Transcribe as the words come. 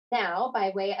Now,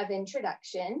 by way of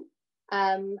introduction,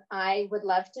 I would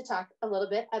love to talk a little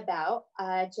bit about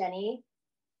Jenny.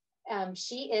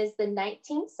 She is the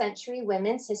 19th century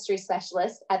women's history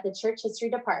specialist at the Church History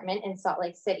Department in Salt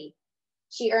Lake City.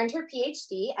 She earned her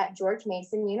PhD at George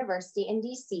Mason University in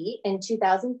DC in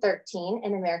 2013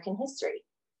 in American history.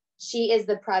 She is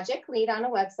the project lead on a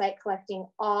website collecting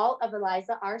all of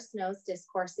Eliza R. Snow's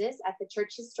discourses at the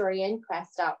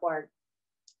churchhistorianpress.org.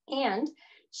 And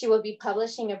she will be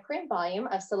publishing a print volume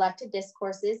of selected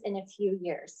discourses in a few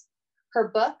years. Her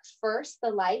book, First, The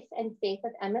Life and Faith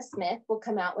of Emma Smith, will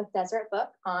come out with Deseret Book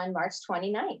on March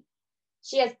 29th.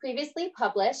 She has previously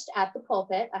published At the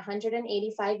Pulpit,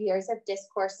 185 Years of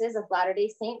Discourses of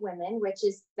Latter-day Saint Women, which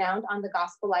is found on the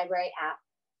Gospel Library app,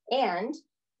 and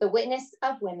The Witness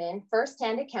of Women,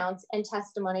 First-Hand Accounts and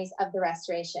Testimonies of the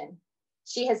Restoration.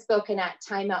 She has spoken at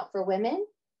Time Out for Women,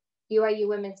 BYU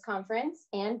Women's Conference,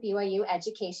 and BYU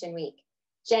Education Week.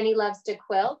 Jenny loves to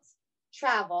quilt,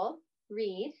 travel,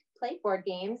 read, play board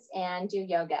games, and do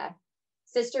yoga.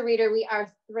 Sister Reader, we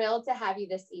are thrilled to have you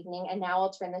this evening, and now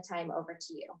I'll turn the time over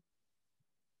to you.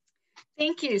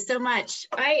 Thank you so much.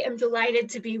 I am delighted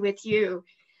to be with you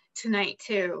tonight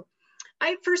too.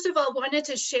 I first of all wanted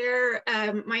to share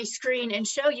my screen and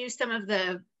show you some of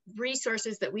the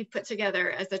resources that we've put together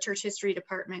as the Church History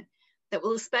Department that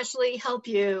will especially help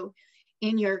you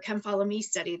in your Come Follow Me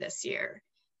study this year.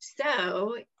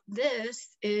 So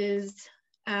this is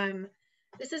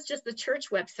just the church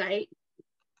website.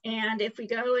 And if we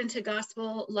go into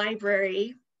Gospel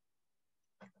Library,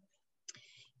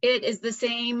 it is the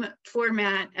same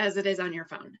format as it is on your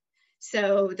phone.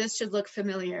 So this should look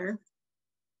familiar.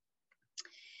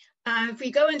 If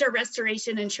we go into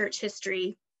Restoration and Church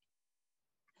History,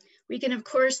 we can of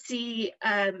course see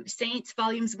Saints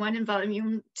Volumes 1 and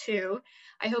Volume 2.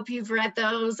 I hope you've read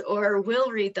those or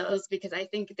will read those because I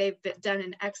think they've done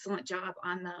an excellent job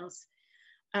on those.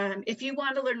 If you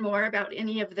want to learn more about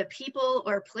any of the people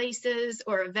or places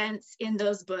or events in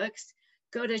those books,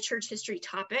 go to Church History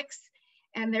Topics,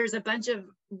 and there's a bunch of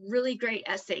really great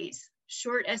essays,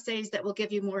 short essays that will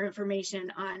give you more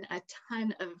information on a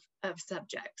ton of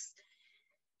subjects.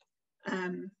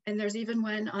 And there's even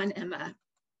one on Emma.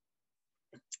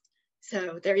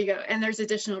 So there you go, and there's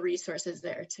additional resources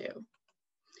there too.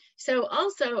 So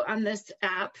also on this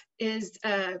app is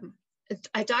a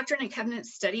Doctrine and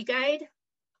Covenants study guide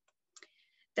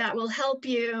that will help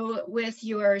you with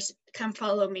your Come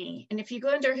Follow Me. And if you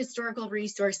go under historical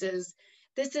resources,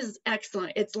 this is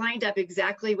excellent. It's lined up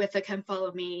exactly with the Come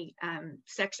Follow Me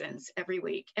sections every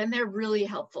week, and they're really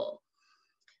helpful.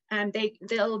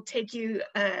 They'll take you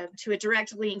to a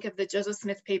direct link of the Joseph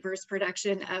Smith Papers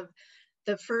production of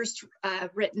the first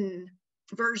written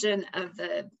version of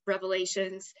the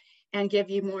Revelations and give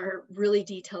you more really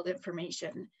detailed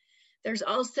information. There's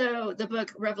also the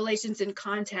book Revelations in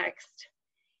Context,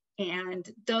 and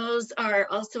those are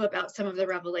also about some of the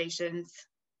revelations.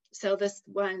 So this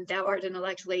one, Thou Art an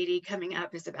Elect Lady, coming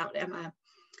up is about Emma,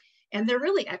 and they're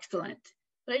really excellent.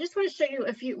 But I just want to show you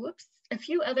a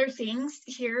few other things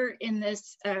here in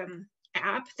this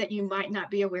app that you might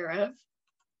not be aware of.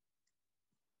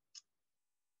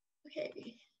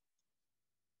 Okay.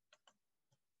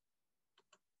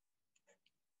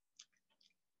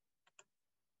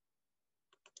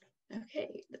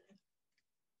 Okay.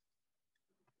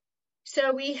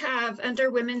 So we have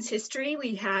under Women's History,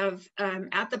 we have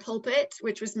At the Pulpit,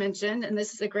 which was mentioned, and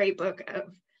this is a great book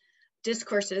of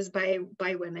discourses by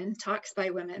women, talks by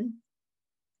women.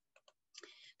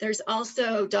 There's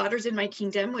also Daughters in My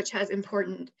Kingdom, which has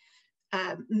important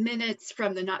minutes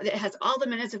from it has all the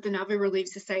minutes of the Novel Relief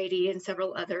Society and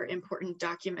several other important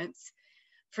documents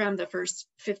from the first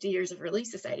 50 years of Relief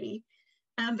Society.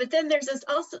 But then there's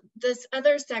this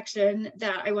other section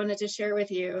that I wanted to share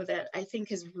with you that I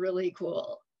think is really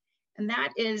cool, and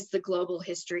that is the global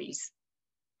histories.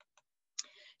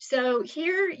 So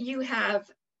here you have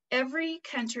every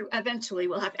country, eventually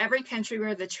we'll have every country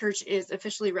where the church is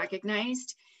officially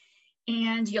recognized,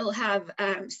 and you'll have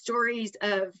stories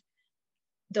of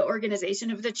the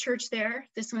organization of the church there.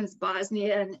 This one's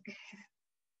Bosnia and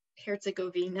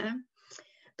Herzegovina.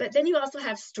 But then you also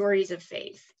have stories of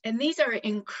faith. And these are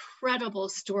incredible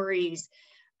stories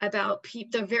about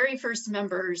the very first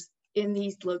members in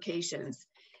these locations.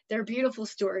 They're beautiful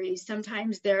stories.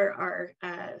 Sometimes there are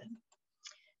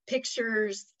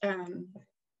pictures.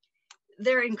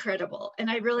 They're incredible.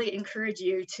 And I really encourage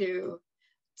you to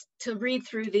read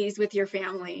through these with your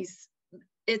families.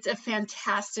 It's a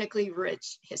fantastically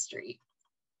rich history.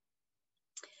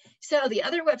 So the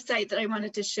other website that I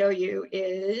wanted to show you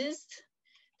is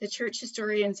the Church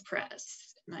Historians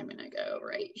Press. And I'm gonna go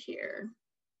right here.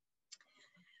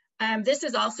 This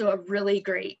is also a really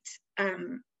great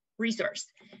resource.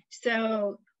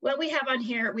 So what we have on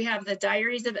here, we have the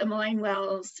Diaries of Emmeline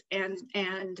Wells and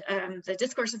the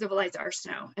Discourses of Eliza R.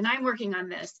 Snow, and I'm working on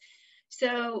this.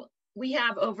 So we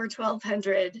have over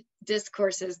 1,200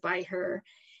 discourses by her,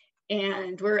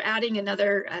 and we're adding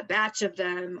another batch of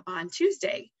them on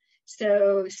Tuesday.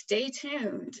 So stay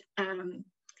tuned.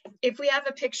 If we have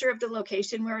a picture of the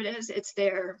location where it is, it's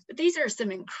there. But these are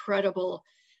some incredible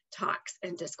talks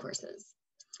and discourses.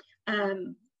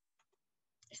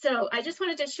 So I just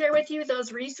wanted to share with you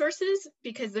those resources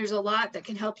because there's a lot that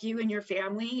can help you and your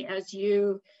family as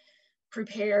you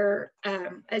prepare,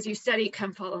 as you study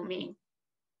Come Follow Me.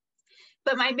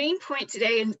 But my main point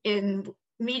today in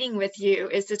meeting with you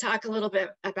is to talk a little bit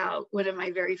about one of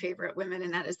my very favorite women,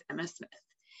 and that is Emma Smith.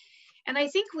 And I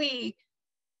think we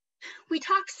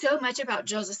talk so much about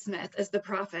Joseph Smith as the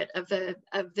prophet of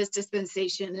this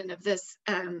dispensation and of this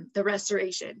the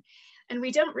restoration, and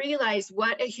we don't realize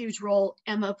what a huge role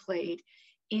Emma played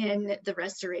in the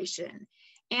restoration.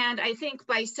 And I think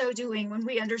by so doing, when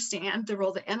we understand the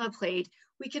role that Emma played,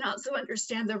 we can also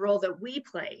understand the role that we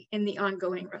play in the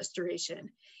ongoing restoration,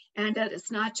 and that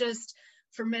it's not just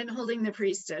for men holding the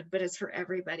priesthood, but it's for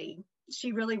everybody.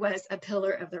 She really was a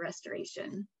pillar of the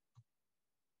restoration.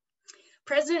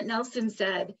 President Nelson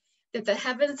said that the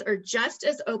heavens are just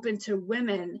as open to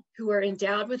women who are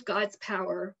endowed with God's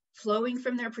power flowing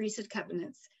from their priesthood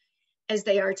covenants as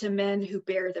they are to men who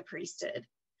bear the priesthood.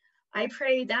 I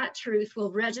pray that truth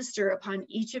will register upon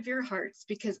each of your hearts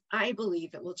because I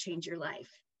believe it will change your life.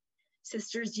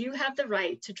 Sisters, you have the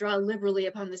right to draw liberally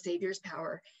upon the Savior's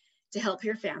power to help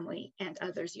your family and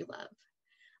others you love.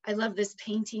 I love this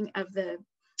painting of the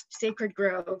sacred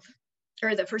grove,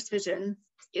 or the first vision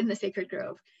in the sacred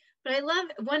grove. But I love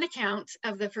one account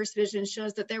of the first vision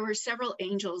shows that there were several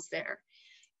angels there.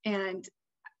 And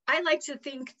I like to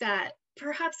think that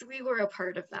perhaps we were a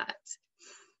part of that,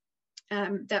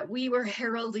 that we were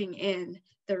heralding in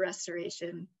the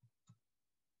restoration.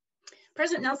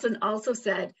 President Nelson also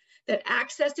said that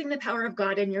accessing the power of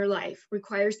God in your life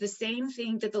requires the same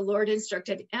thing that the Lord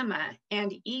instructed Emma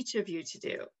and each of you to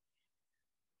do.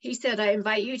 He said, I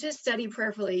invite you to study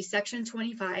prayerfully section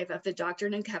 25 of the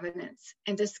Doctrine and Covenants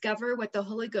and discover what the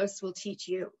Holy Ghost will teach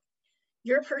you.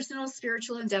 Your personal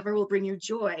spiritual endeavor will bring you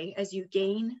joy as you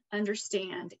gain,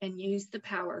 understand, and use the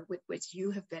power with which you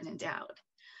have been endowed.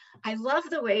 I love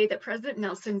the way that President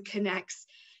Nelson connects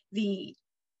the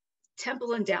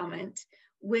temple endowment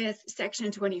with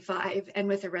section 25 and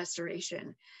with the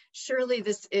restoration. Surely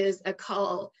this is a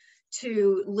call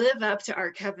to live up to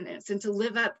our covenants and to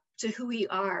live up to who we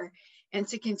are and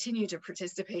to continue to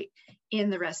participate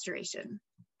in the restoration.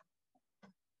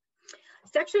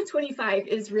 Section 25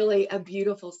 is really a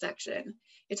beautiful section.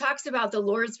 It talks about the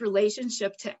Lord's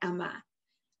relationship to Emma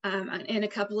in a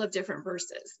couple of different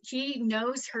verses. He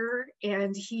knows her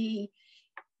and he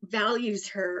values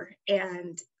her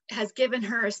and has given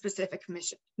her a specific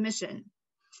mission.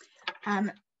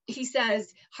 He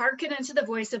says, hearken unto the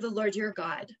voice of the Lord your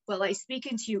God, while I speak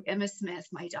unto you, Emma Smith,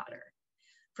 my daughter.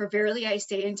 For verily I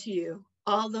say unto you,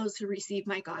 all those who receive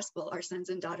my gospel are sons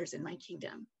and daughters in my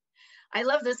kingdom. I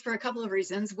love this for a couple of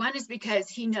reasons. One is because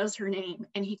he knows her name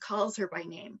and he calls her by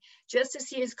name, just as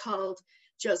he has called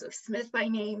Joseph Smith by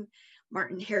name,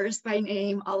 Martin Harris by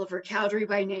name, Oliver Cowdery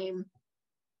by name,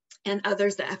 and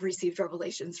others that have received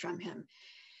revelations from him.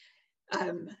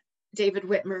 David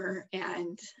Whitmer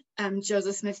and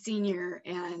Joseph Smith Sr.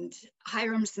 and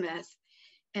Hiram Smith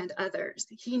and others.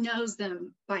 He knows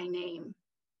them by name.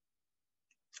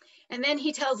 And then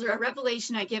he tells her, a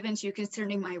revelation I give unto you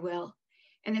concerning my will.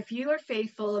 And if you are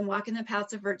faithful and walk in the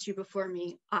paths of virtue before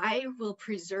me, I will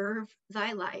preserve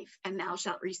thy life, and thou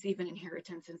shalt receive an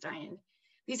inheritance in Zion.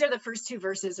 These are the first two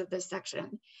verses of this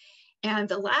section. And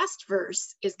the last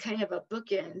verse is kind of a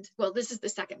bookend. Well, this is the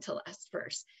second to last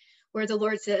verse, where the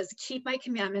Lord says, keep my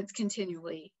commandments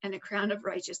continually, and a crown of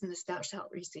righteousness thou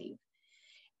shalt receive.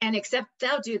 And except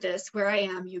thou do this, where I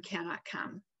am, you cannot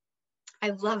come. I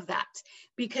love that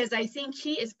because I think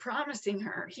he is promising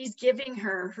her, he's giving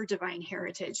her her divine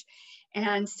heritage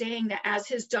and saying that as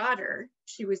his daughter,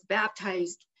 she was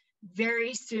baptized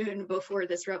very soon before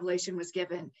this revelation was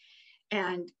given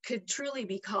and could truly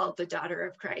be called the daughter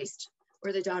of Christ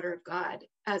or the daughter of God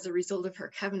as a result of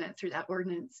her covenant through that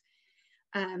ordinance.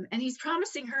 And he's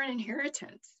promising her an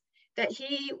inheritance, that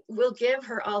he will give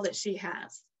her all that she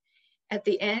has. At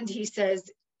the end, he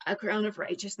says, a crown of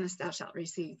righteousness thou shalt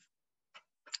receive.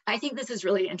 I think this is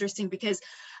really interesting because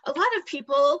a lot of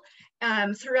people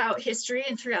throughout history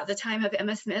and throughout the time of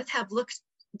Emma Smith have looked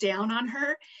down on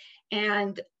her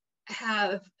and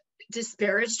have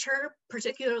disparaged her,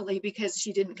 particularly because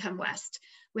she didn't come west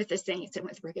with the saints and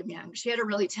with Brigham Young. She had a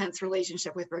really tense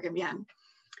relationship with Brigham Young.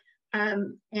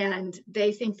 And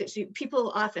they think that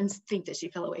people often think that she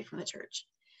fell away from the church.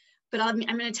 But I'm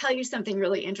going to tell you something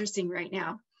really interesting right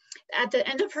now. At the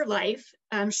end of her life,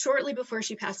 shortly before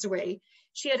she passed away,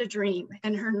 she had a dream,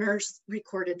 and her nurse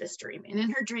recorded this dream. And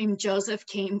in her dream, Joseph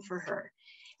came for her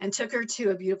and took her to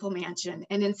a beautiful mansion.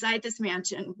 And inside this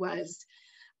mansion was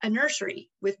a nursery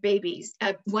with babies,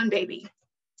 one baby.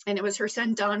 And it was her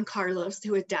son, Don Carlos,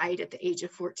 who had died at the age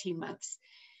of 14 months.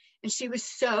 And she was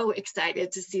so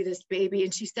excited to see this baby.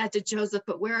 And she said to Joseph,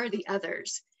 "But where are the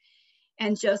others?"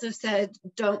 And Joseph said,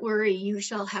 "Don't worry, you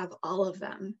shall have all of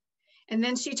them." And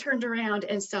then she turned around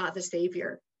and saw the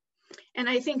Savior. And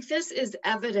I think this is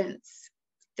evidence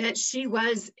that she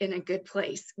was in a good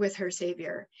place with her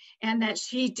Savior, and that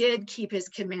she did keep his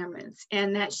commandments,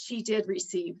 and that she did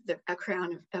receive a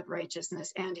crown of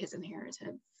righteousness and his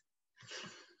inheritance.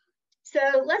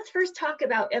 So let's first talk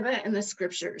about Emma and the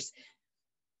scriptures.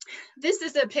 This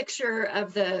is a picture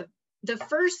of the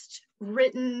first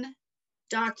written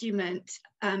document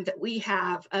that we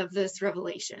have of this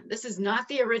revelation. This is not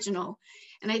the original.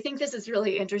 And I think this is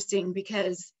really interesting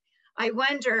because I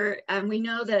wonder, we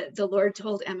know that the Lord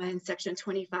told Emma in section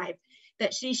 25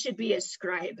 that she should be a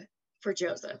scribe for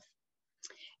Joseph.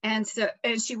 And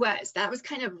she was. That was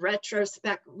kind of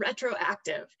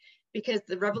retroactive, because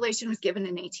the revelation was given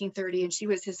in 1830 and she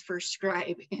was his first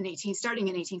scribe starting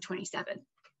in 1827.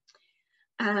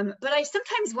 But I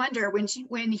sometimes wonder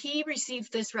when he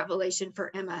received this revelation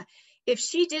for Emma, if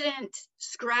she didn't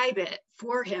scribe it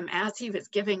for him as he was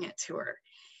giving it to her.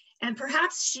 And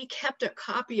perhaps she kept a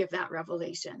copy of that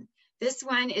revelation. This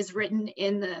one is written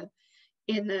in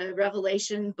the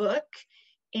Revelation book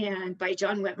and by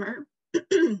John Whitmer.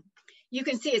 You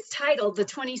can see it's titled The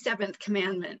 27th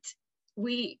Commandment.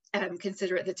 We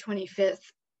consider it the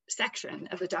 25th section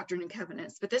of the Doctrine and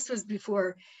Covenants, but this was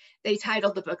before they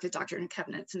titled the book the Doctrine and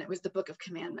Covenants, and it was the Book of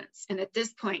Commandments. And at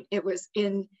this point, it was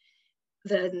in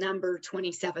the number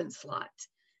 27 slot,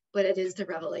 but it is the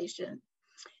Revelation.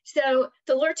 So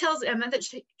the Lord tells Emma that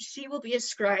she will be a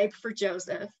scribe for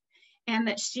Joseph, and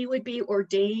that she would be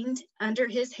ordained under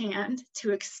his hand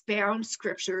to expound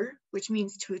scripture, which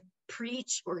means to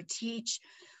preach or teach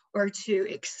or to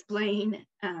explain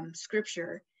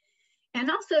scripture. And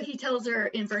also he tells her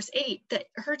in verse 8 that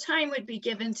her time would be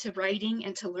given to writing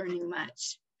and to learning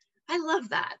much. I love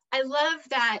that. I love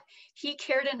that he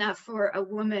cared enough for a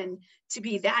woman to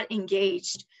be that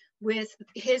engaged with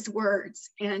his words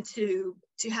and to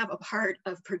have a part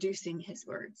of producing his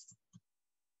words.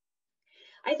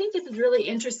 I think this is really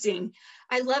interesting.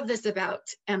 I love this about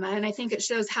Emma, and I think it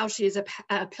shows how she is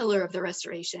a pillar of the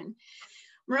restoration.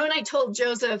 Moroni told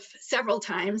Joseph several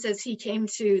times as he came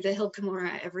to the Hill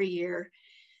Cumorah every year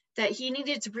that he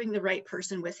needed to bring the right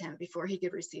person with him before he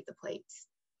could receive the plates.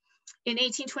 In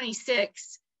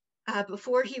 1826,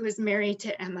 before he was married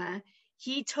to Emma,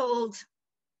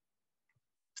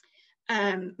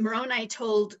 Moroni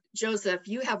told Joseph,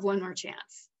 "You have one more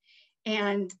chance."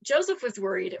 And Joseph was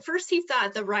worried. At first, he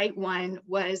thought the right one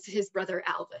was his brother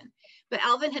Alvin, but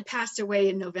Alvin had passed away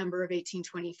in November of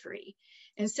 1823.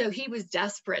 And so he was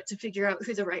desperate to figure out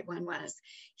who the right one was.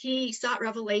 He sought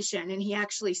revelation, and he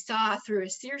actually saw through a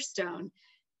seer stone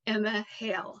Emma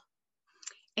Hale.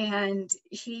 And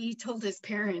he told his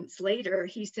parents later,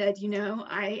 he said,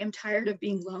 "I am tired of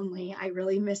being lonely. I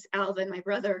really miss Alvin, my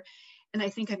brother, and I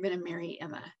think I'm going to marry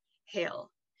Emma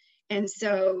Hale." And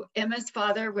so Emma's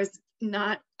father did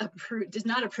not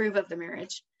approve of the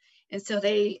marriage. And so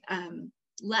they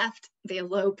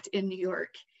eloped in New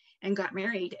York and got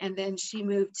married. And then she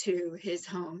moved to his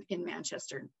home in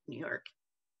Manchester, New York.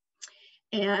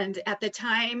 And at the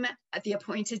time, at the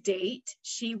appointed date,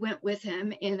 she went with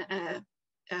him in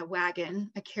a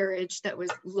wagon, a carriage that was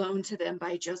loaned to them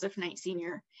by Joseph Knight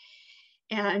Sr.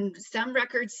 And some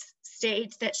records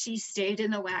state that she stayed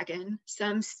in the wagon.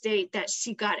 Some state that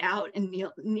she got out and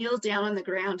kneeled down on the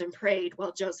ground and prayed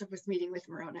while Joseph was meeting with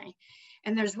Moroni.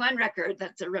 And there's one record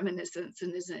that's a reminiscence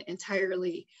and isn't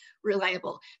entirely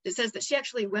reliable that says that she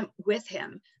actually went with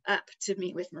him up to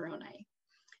meet with Moroni.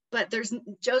 But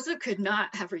Joseph could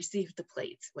not have received the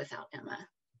plates without Emma.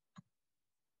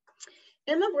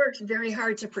 Emma worked very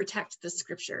hard to protect the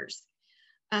scriptures.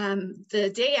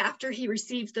 The day after he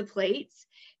received the plates,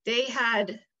 they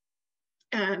had,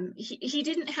 he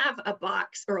didn't have a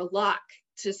box or a lock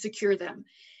to secure them.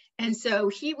 And so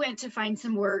he went to find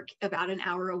some work about an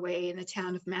hour away in the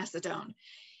town of Macedon.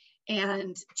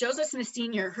 And Joseph Smith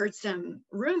Sr. heard some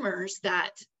rumors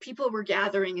that people were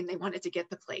gathering and they wanted to get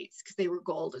the plates because they were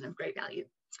gold and of great value.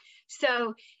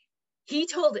 So he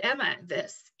told Emma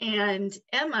this, and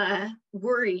Emma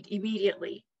worried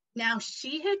immediately. Now,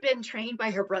 she had been trained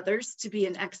by her brothers to be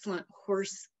an excellent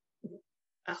horse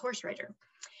rider.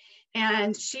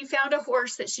 And she found a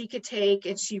horse that she could take,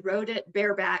 and she rode it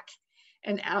bareback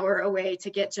an hour away to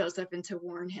get Joseph and to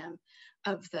warn him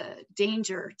of the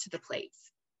danger to the plates.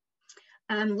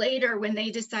 Later, when they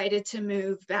decided to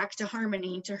move back to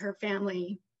Harmony, to her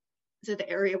family, to the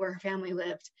area where her family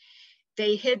lived,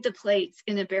 they hid the plates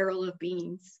in a barrel of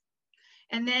beans.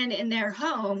 And then in their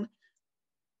home,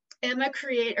 Emma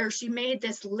she made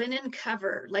this linen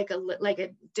cover, like a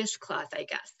dishcloth, I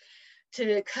guess,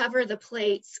 to cover the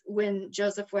plates when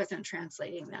Joseph wasn't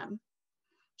translating them.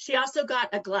 She also got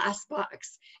a glass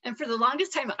box. And for the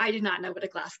longest time, I did not know what a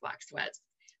glass box was.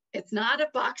 It's not a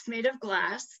box made of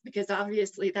glass, because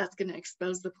obviously that's going to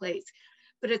expose the plates,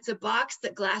 but it's a box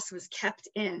that glass was kept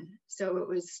in, so it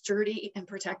was sturdy and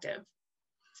protective.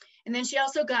 And then she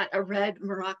also got a red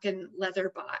Moroccan leather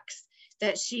box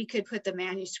that she could put the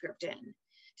manuscript in.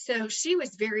 So she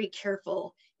was very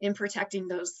careful in protecting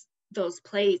those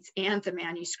plates and the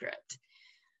manuscript.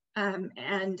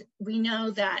 And we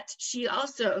know that she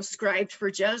also scribed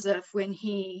for Joseph when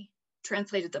he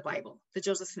translated the Bible, the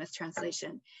Joseph Smith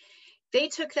translation. They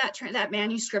took that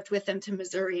manuscript with them to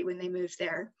Missouri when they moved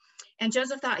there. And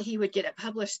Joseph thought he would get it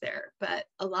published there, but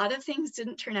a lot of things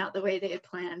didn't turn out the way they had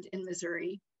planned in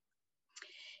Missouri.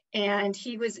 And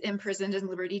he was imprisoned in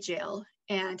Liberty Jail.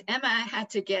 And Emma had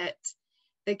to get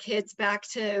the kids back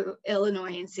to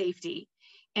Illinois in safety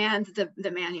and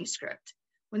the manuscript.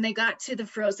 When they got to the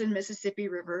frozen Mississippi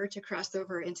River to cross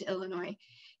over into Illinois,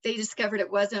 they discovered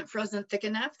it wasn't frozen thick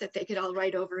enough that they could all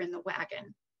ride over in the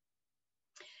wagon.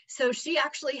 So she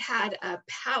actually had a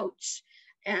pouch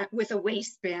with a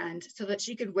waistband so that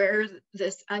she could wear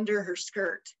this under her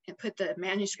skirt and put the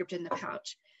manuscript in the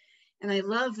pouch. And I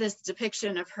love this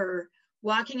depiction of her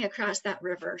walking across that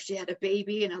river. She had a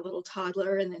baby and a little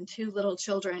toddler, and then 2 little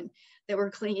children that were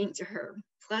clinging to her.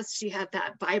 Plus she had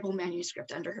that Bible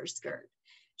manuscript under her skirt.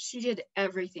 She did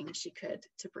everything she could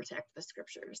to protect the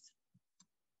scriptures.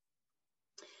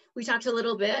 We talked a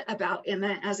little bit about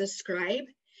Emma as a scribe.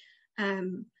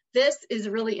 This is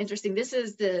really interesting. This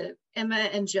is the Emma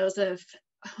and Joseph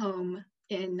home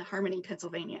in Harmony,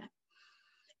 Pennsylvania.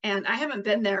 And I haven't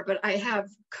been there, but I have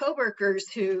coworkers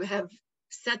who have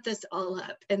set this all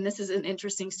up. And this is an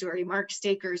interesting story. Mark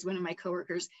Stakers, one of my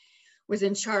coworkers, was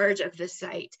in charge of this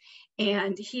site.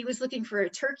 And he was looking for a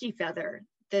turkey feather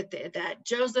that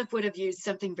Joseph would have used,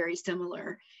 something very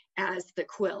similar as the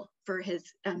quill for his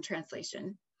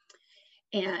translation.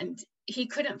 And he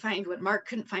couldn't find one. Mark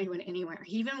couldn't find one anywhere.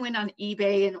 He even went on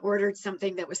eBay and ordered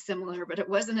something that was similar, but it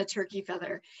wasn't a turkey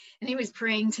feather. And he was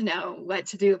praying to know what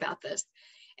to do about this.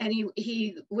 And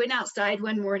he went outside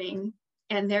one morning,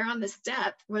 and there on the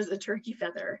step was a turkey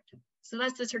feather. So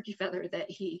that's the turkey feather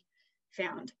that he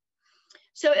found.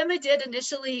 So Emma did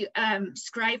initially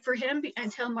scribe for him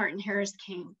until Martin Harris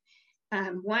came.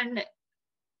 One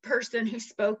person who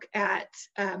spoke at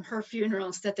her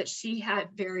funeral said that she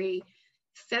had very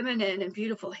feminine and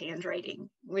beautiful handwriting,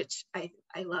 which I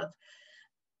love.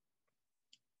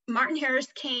 Martin Harris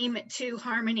came to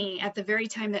Harmony at the very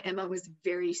time that Emma was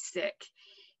very sick.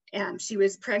 She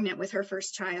was pregnant with her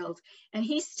first child, and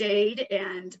he stayed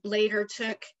and later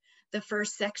took the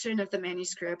first section of the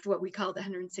manuscript, what we call the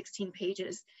 116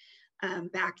 pages,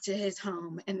 back to his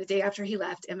home. And the day after he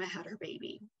left, Emma had her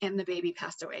baby, and the baby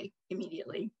passed away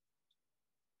immediately.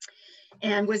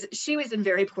 And she was in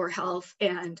very poor health,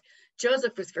 and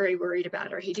Joseph was very worried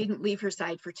about her. He didn't leave her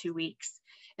side for 2 weeks.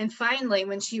 And finally,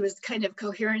 when she was kind of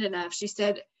coherent enough, she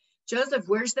said, "Joseph,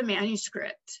 where's the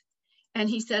manuscript?" And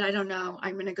he said, "I don't know,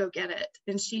 I'm gonna go get it."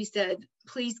 And she said,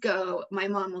 "Please go, my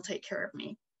mom will take care of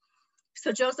me."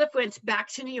 So Joseph went back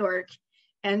to New York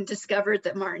and discovered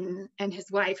that Martin and his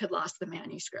wife had lost the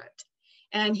manuscript.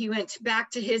 And he went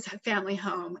back to his family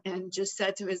home and just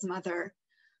said to his mother,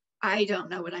 "I don't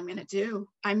know what I'm gonna do.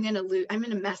 I'm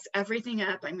gonna mess everything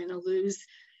up. I'm gonna lose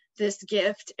this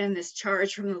gift and this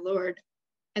charge from the Lord."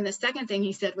 And the second thing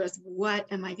he said was, "What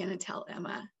am I gonna tell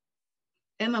Emma?"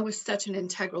 Emma was such an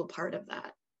integral part of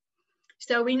that.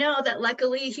 So we know that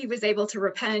luckily he was able to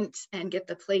repent and get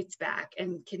the plates back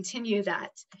and continue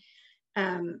that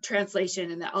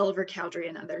translation, and that Oliver Cowdery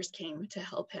and others came to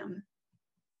help him.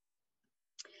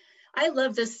 I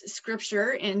love this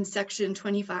scripture in section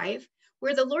 25,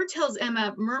 where the Lord tells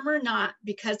Emma, "Murmur not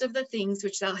because of the things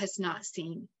which thou hast not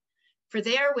seen, for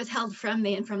they are withheld from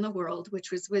thee and from the world,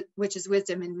 which is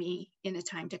wisdom in me in a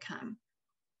time to come."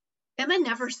 Emma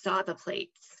never saw the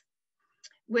plates,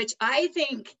 which I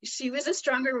think she was a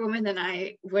stronger woman than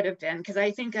I would have been, because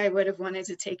I think I would have wanted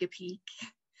to take a peek.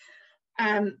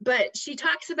 But she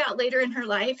talks about later in her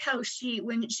life how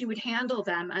when she would handle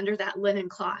them under that linen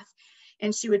cloth,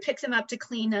 and she would pick them up to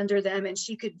clean under them, and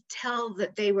she could tell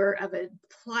that they were of a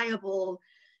pliable,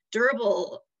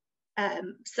 durable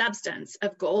substance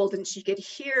of gold, and she could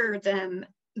hear them,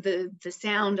 the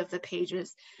sound of the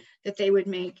pages that they would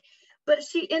make. But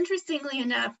she, interestingly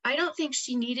enough, I don't think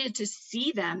she needed to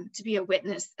see them to be a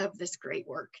witness of this great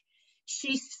work.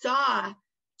 She saw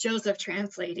Joseph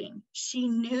translating. She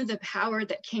knew the power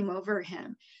that came over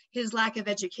him, his lack of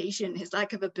education, his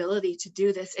lack of ability to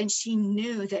do this. And she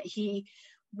knew that he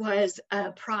was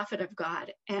a prophet of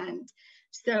God. And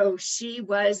so she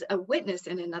was a witness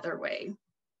in another way.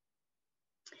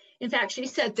 In fact, she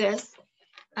said this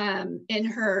in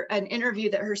an interview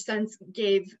that her sons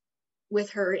gave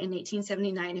with her in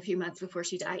 1879, a few months before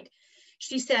she died.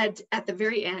 She said at the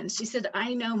very end, she said,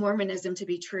 "I know Mormonism to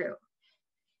be true,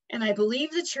 and I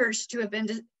believe the church to have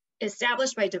been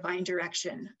established by divine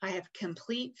direction. I have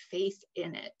complete faith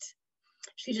in it."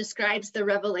 She describes the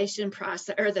revelation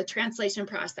process, or the translation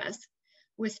process,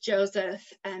 with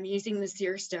Joseph using the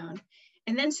seer stone.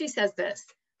 And then she says this: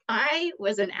 "I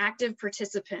was an active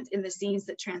participant in the scenes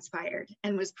that transpired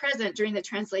and was present during the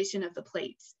translation of the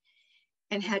plates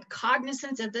and had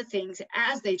cognizance of the things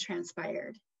as they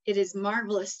transpired. It is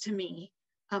marvelous to me,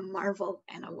 a marvel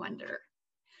and a wonder."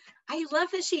 I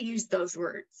love that she used those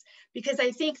words, because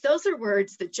I think those are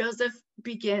words that Joseph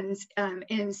begins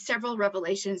in several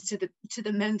revelations to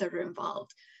the men that are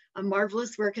involved. A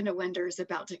marvelous work and a wonder is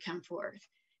about to come forth.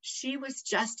 She was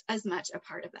just as much a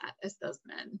part of that as those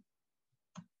men.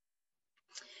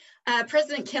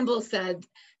 President Kimball said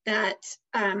that,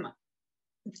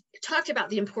 talked about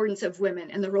the importance of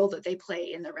women and the role that they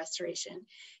play in the restoration.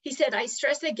 He said, "I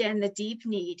stress again the deep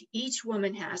need each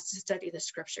woman has to study the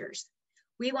scriptures.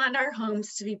 We want our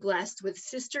homes to be blessed with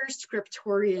sister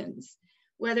scriptorians,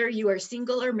 whether you are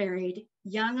single or married,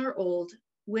 young or old,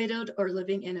 widowed or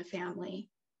living in a family."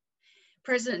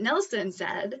 President Nelson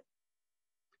said,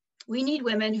 "We need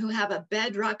women who have a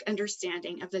bedrock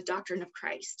understanding of the doctrine of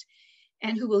Christ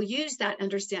and who will use that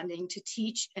understanding to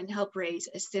teach and help raise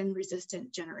a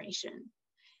sin-resistant generation."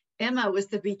 Emma was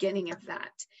the beginning of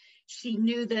that. She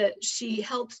knew that she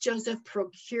helped Joseph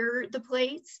procure the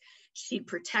plates, she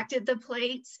protected the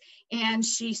plates, and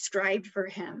she scribed for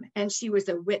him. And she was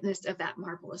a witness of that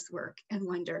marvelous work and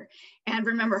wonder. And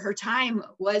remember, her time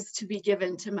was to be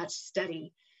given to much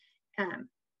study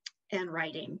and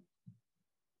writing.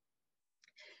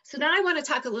 So now I want to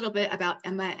talk a little bit about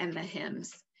Emma and the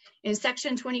hymns. In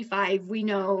section 25, we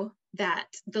know that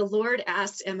the Lord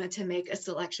asked Emma to make a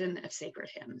selection of sacred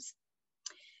hymns.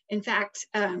 In fact,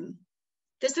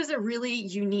 this is a really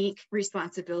unique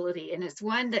responsibility, and it's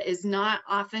one that is not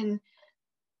often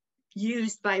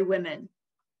used by women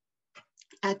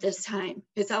at this time.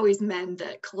 It's always men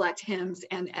that collect hymns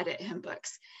and edit hymn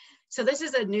books. So this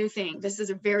is a new thing. This is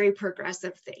a very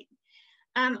progressive thing.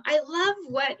 I love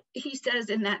what he says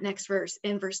in that next verse,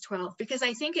 in verse 12, because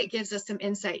I think it gives us some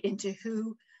insight into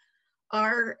who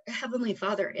our Heavenly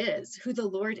Father is, who the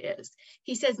Lord is.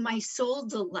 He says, "My soul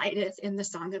delighteth in the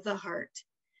song of the heart.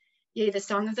 Yea, the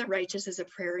song of the righteous is a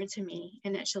prayer unto me,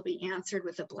 and it shall be answered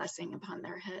with a blessing upon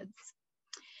their heads."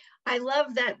 I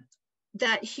love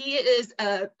that he is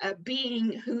a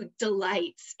being who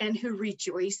delights and who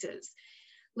rejoices.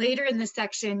 Later in the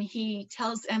section, he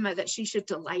tells Emma that she should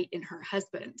delight in her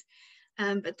husband.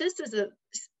 But this is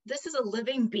a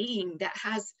living being that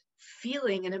has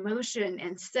feeling and emotion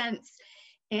and sense,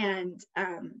 and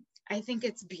I think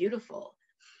it's beautiful.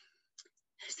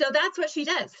 So that's what she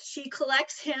does. She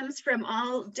collects hymns from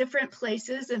all different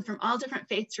places and from all different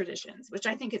faith traditions, which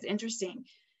I think is interesting.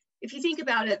 If you think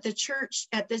about it, the church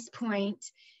at this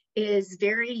point is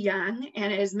very young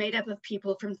and is made up of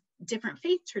people from different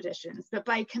faith traditions. But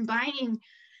by combining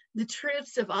the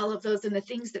truths of all of those and the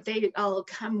things that they all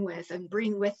come with and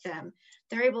bring with them,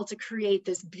 they're able to create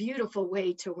this beautiful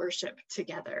way to worship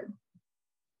together.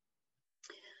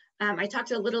 I talked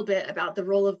a little bit about the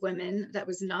role of women that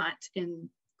was not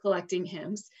in collecting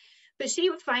hymns, but she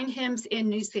would find hymns in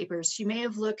newspapers. She may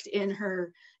have looked in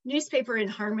her newspaper in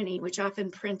Harmony, which often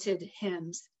printed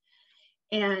hymns.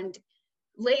 And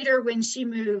later, when she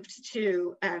moved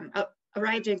to,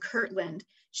 arrived in Kirtland,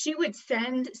 she would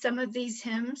send some of these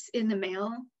hymns in the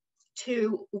mail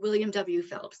to William W.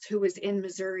 Phelps, who was in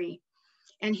Missouri.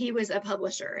 And he was a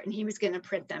publisher, and he was going to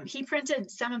print them. He printed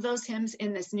some of those hymns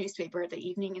in this newspaper, the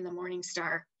Evening and the Morning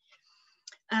Star.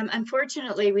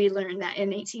 Unfortunately, we learned that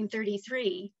in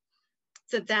 1833,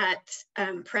 that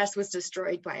press was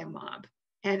destroyed by a mob,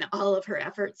 and all of her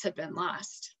efforts had been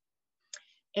lost.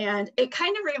 And it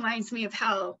kind of reminds me of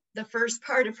how the first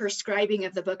part of her scribing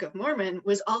of the Book of Mormon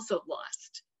was also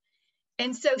lost.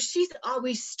 And so she's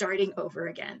always starting over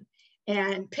again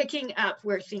and picking up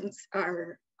where things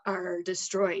are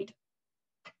destroyed.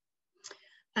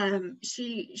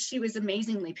 She was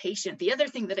amazingly patient. The other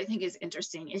thing that I think is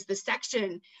interesting is the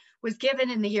section was given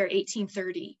in the year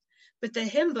 1830, but the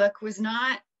hymn book was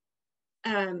not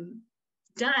done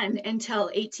until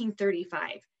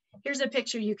 1835. Here's a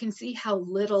picture. You can see how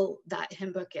little that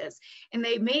hymn book is. And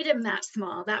they made them that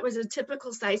small. That was a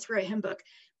typical size for a hymn book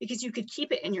because you could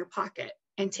keep it in your pocket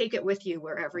and take it with you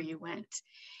wherever you went.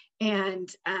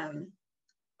 And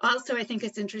also, I think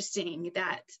it's interesting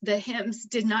that the hymn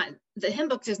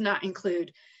book does not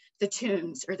include the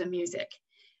tunes or the music.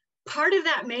 Part of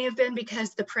that may have been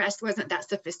because the press wasn't that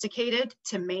sophisticated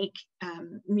to make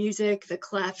music, the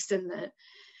clefs and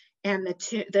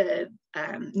the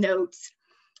notes.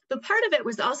 But part of it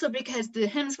was also because the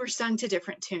hymns were sung to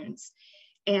different tunes,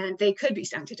 and they could be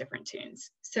sung to different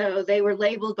tunes. So they were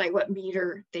labeled by what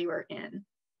meter they were in.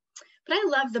 But I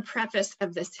love the preface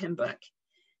of this hymn book.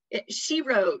 She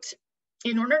wrote,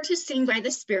 "In order to sing by the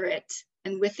Spirit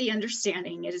and with the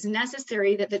understanding, it is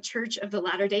necessary that the Church of the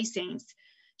Latter-day Saints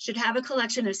should have a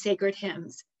collection of sacred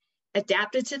hymns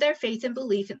adapted to their faith and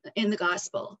belief in the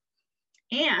gospel,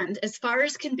 and as far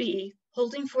as can be,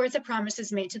 holding forth the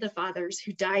promises made to the fathers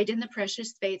who died in the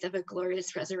precious faith of a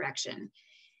glorious resurrection,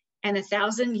 and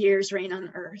 1,000 years reign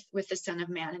on earth with the Son of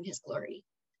Man in his glory.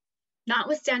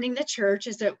 Notwithstanding the church,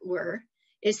 as it were,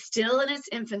 is still in its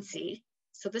infancy."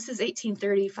 So this is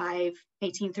 1835,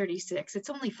 1836. It's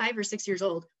only 5 or 6 years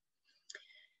old.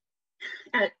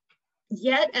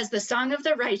 "Yet as the song of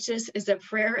the righteous is a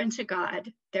prayer unto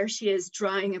God," there she is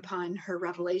drawing upon her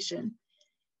revelation,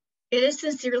 "it is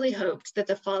sincerely hoped that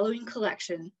the following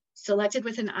collection, selected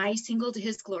with an eye single to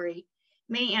his glory,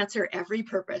 may answer every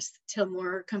purpose till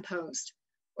more are composed,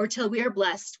 or till we are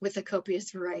blessed with a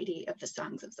copious variety of the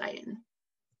songs of Zion."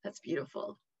 That's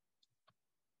beautiful.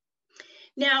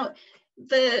 Now,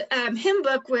 the hymn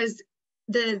book was,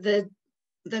 the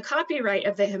copyright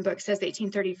of the hymn book says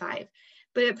 1835,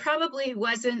 but it probably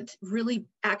wasn't really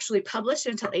actually published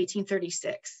until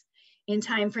 1836, in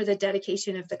time for the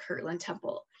dedication of the Kirtland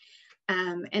Temple.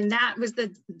 And that was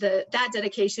that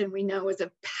dedication, we know, was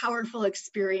a powerful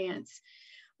experience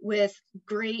with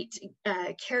great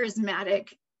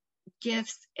charismatic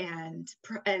gifts and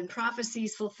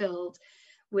prophecies fulfilled,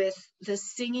 with the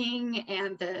singing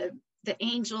and the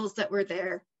angels that were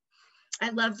there. I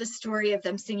love the story of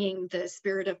them singing "The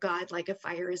Spirit of God like a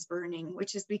fire is burning,"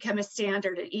 which has become a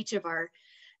standard at each of our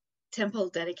temple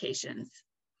dedications.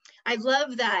 I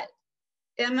love that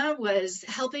Emma was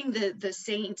helping the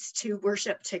saints to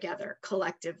worship together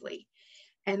collectively,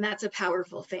 and that's a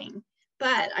powerful thing.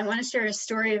 But I want to share a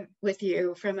story with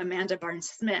you from Amanda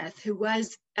Barnes-Smith, who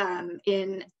was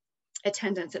in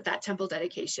attendance at that temple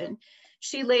dedication.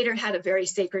 She later had a very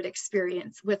sacred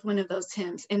experience with one of those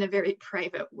hymns in a very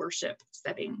private worship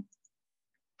setting.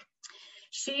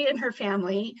 She and her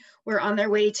family were on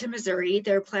their way to Missouri.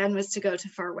 Their plan was to go to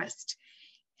Far West,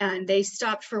 and they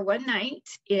stopped for one night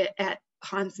at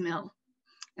Haun's Mill.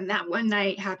 And that one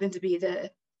night happened to be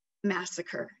the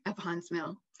massacre of Haun's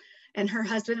Mill. And her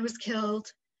husband was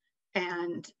killed,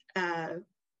 and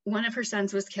one of her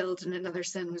sons was killed, and another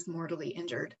son was mortally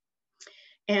injured.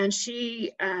 And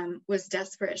she was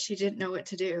desperate. She didn't know what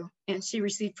to do. And she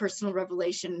received personal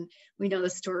revelation. We know the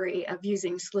story of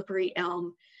using slippery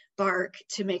elm bark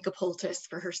to make a poultice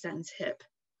for her son's hip.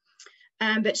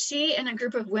 But she and a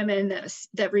group of women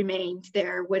that remained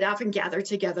there would often gather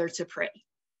together to pray.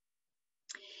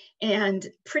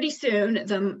 And pretty soon,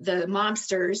 the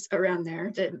mobsters around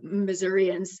there, the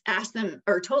Missourians, asked them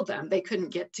or told them they couldn't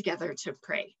get together to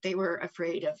pray. They were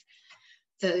afraid of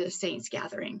the saints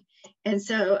gathering. And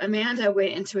so Amanda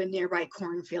went into a nearby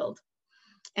cornfield,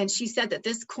 and she said that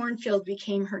this cornfield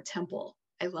became her temple.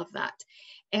 I love that.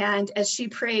 And as she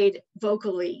prayed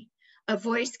vocally, a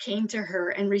voice came to her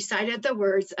and recited the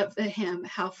words of the hymn,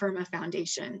 "How Firm a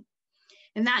Foundation."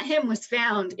 And that hymn was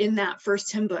found in that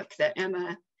first hymn book that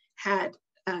Emma had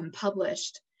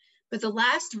published. But the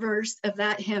last verse of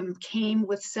that hymn came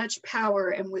with such power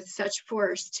and with such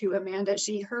force to Amanda.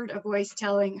 She heard a voice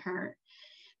telling her,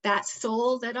 "That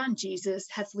soul that on Jesus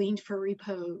hath leaned for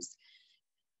repose."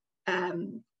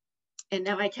 And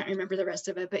now I can't remember the rest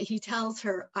of it, but he tells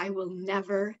her, "I will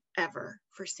never, ever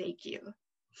forsake you."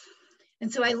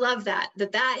 And so I love that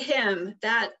hymn,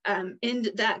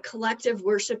 that collective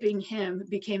worshiping hymn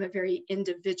became a very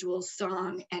individual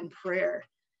song and prayer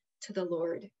to the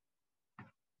Lord.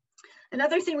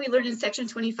 Another thing we learned in section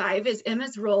 25 is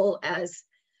Emma's role as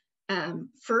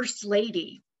First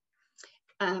Lady.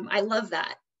 I love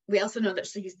that. We also know that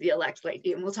she's the elect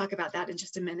lady, and we'll talk about that in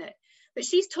just a minute. But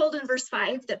she's told in verse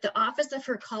 5 that the office of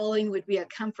her calling would be a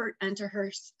comfort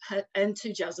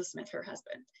unto Joseph Smith, her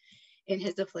husband, in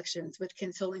his afflictions, with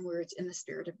consoling words in the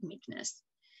spirit of meekness.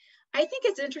 I think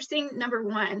it's interesting, number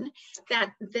one,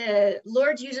 that the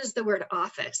Lord uses the word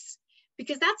office,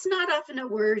 because that's not often a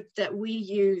word that we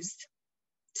use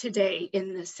today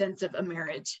in the sense of a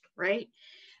marriage, right?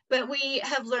 But we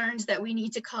have learned that we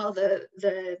need to call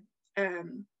the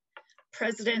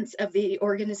presidents of the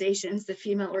organizations, the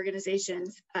female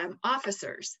organizations,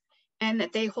 officers, and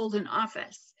that they hold an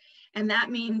office. And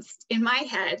that means, in my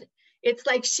head, it's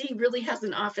like she really has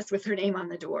an office with her name on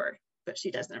the door, but she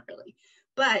doesn't really.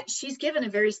 But she's given a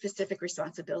very specific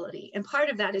responsibility. And part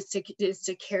of that is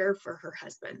to care for her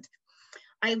husband.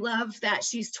 I love that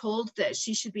she's told that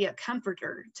she should be a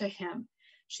comforter to him.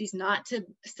 She's not to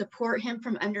support him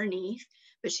from underneath,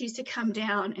 but she's to come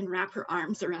down and wrap her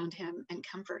arms around him and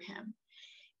comfort him.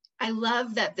 I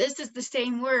love that this is the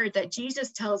same word that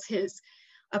Jesus tells his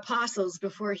apostles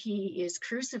before he is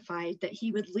crucified, that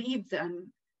he would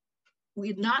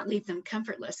not leave them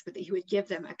comfortless, but that he would give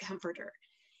them a comforter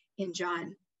in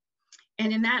John.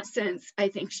 And in that sense, I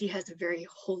think she has a very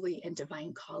holy and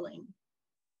divine calling.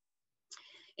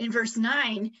 In verse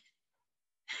 9,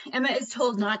 Emma is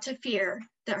told not to fear,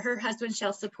 that her husband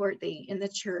shall support thee in the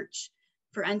church,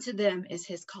 for unto them is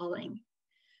his calling.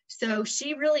 So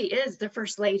she really is the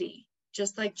first lady,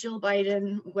 just like Jill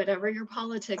Biden, whatever your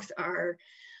politics are,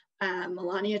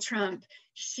 Melania Trump.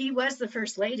 She was the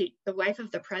first lady, the wife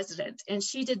of the president, and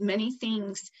she did many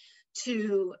things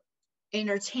to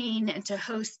entertain and to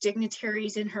host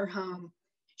dignitaries in her home.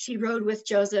 She rode with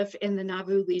Joseph in the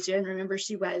Nauvoo Legion. Remember,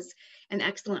 she was an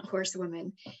excellent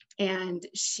horsewoman, and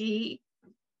she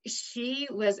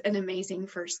was an amazing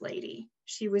first lady.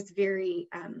 She was very,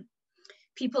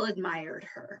 people admired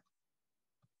her.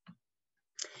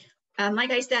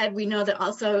 Like I said, we know that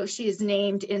also she is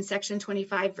named in section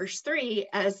 25, verse 3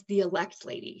 as the elect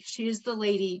lady. She is the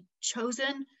lady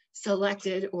chosen,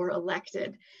 selected, or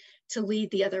elected to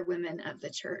lead the other women of the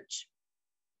church.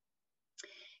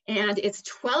 And it's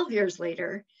 12 years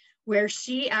later where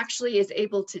she actually is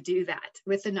able to do that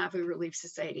with the Nauvoo Relief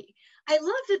Society. I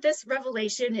love that this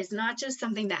revelation is not just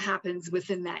something that happens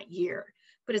within that year,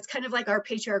 but it's kind of like our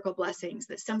patriarchal blessings,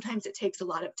 that sometimes it takes a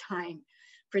lot of time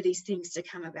for these things to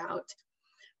come about.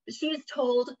 She is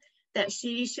told that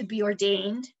she should be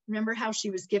ordained. Remember how she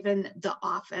was given the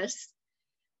office.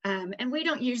 And we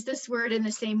don't use this word in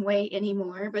the same way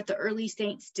anymore, but the early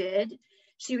saints did.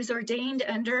 She was ordained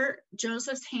under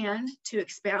Joseph's hand to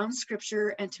expound scripture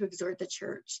and to exhort the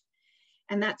church.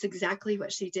 And that's exactly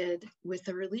what she did with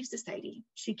the Relief Society.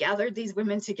 She gathered these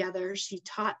women together. She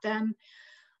taught them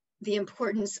the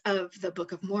importance of the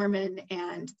Book of Mormon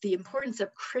and the importance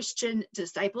of Christian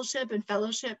discipleship and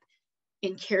fellowship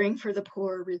in caring for the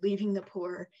poor, relieving the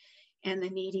poor and the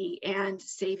needy, and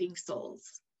saving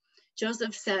souls.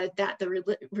 Joseph said that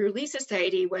the Relief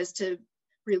Society was to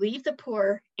relieve the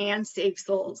poor and save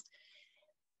souls.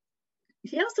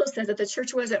 He also said that the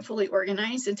church wasn't fully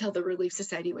organized until the Relief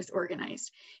Society was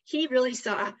organized. He really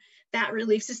saw that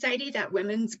Relief Society, that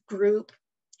women's group,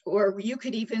 or you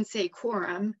could even say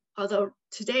quorum, although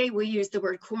today we use the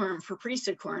word quorum for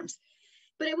priesthood quorums,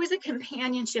 but it was a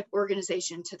companionship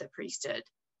organization to the priesthood.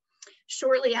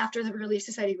 Shortly after the Relief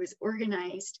Society was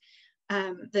organized,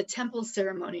 the temple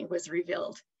ceremony was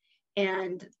revealed.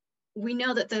 And we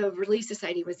know that the Relief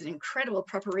Society was an incredible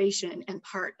preparation and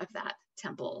part of that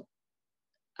temple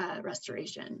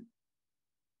restoration.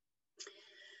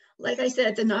 Like I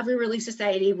said, the Nauvoo Relief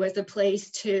Society was a place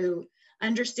to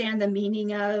understand the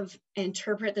meaning of,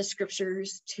 interpret the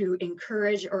scriptures, to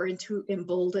encourage or to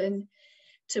embolden,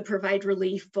 to provide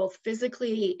relief both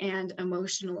physically and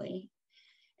emotionally,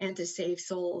 and to save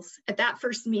souls. At that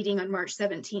first meeting on March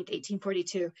 17th,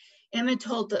 1842, Emma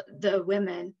told the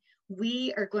women,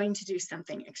 we are going to do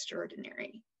something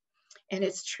extraordinary. And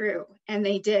it's true, and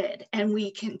they did. And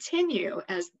we continue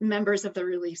as members of the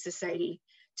Relief Society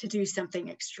to do something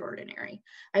extraordinary.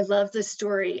 I love the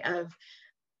story of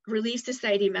Relief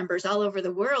Society members all over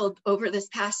the world over this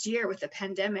past year with the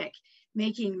pandemic,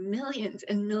 making millions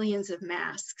and millions of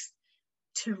masks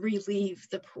to relieve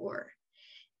the poor.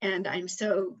 And I'm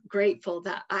so grateful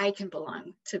that I can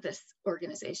belong to this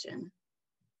organization.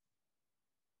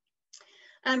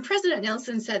 President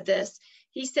Nelson said this.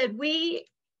 He said, we,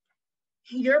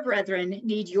 your brethren,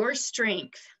 need your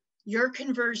strength, your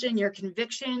conversion, your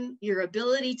conviction, your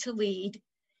ability to lead,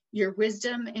 your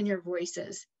wisdom, and your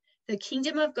voices. The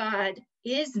kingdom of God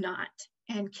is not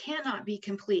and cannot be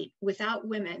complete without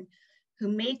women who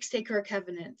make sacred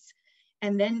covenants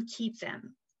and then keep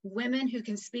them, women who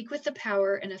can speak with the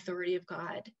power and authority of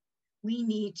God. We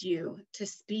need you to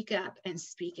speak up and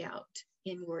speak out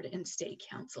in ward and state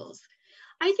councils.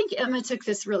 I think Emma took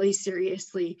this really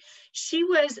seriously. She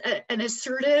was an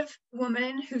assertive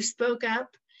woman who spoke up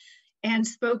and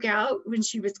spoke out when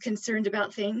she was concerned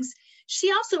about things.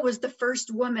 She also was the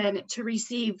first woman to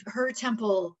receive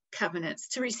temple covenants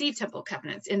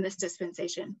in this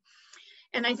dispensation.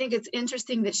 And I think it's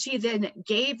interesting that she then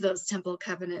gave those temple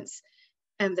covenants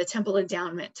and the temple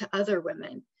endowment to other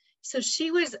women. So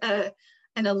she was an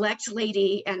elect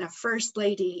lady and a first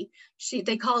lady.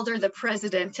 They called her the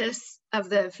presidentess of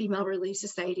the Female Relief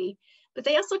Society, but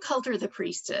they also called her the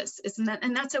priestess.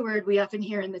 And that's a word we often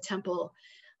hear in the temple,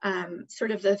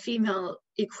 sort of the female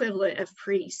equivalent of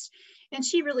priest. And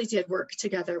she really did work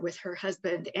together with her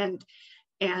husband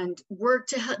and work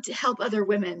to help other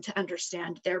women to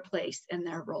understand their place and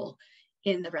their role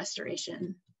in the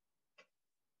restoration.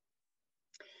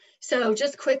 So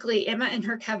just quickly, Emma and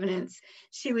her covenants,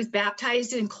 she was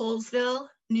baptized in Colesville,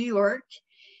 New York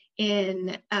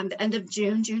in the end of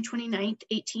June 29th,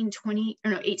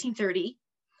 1830.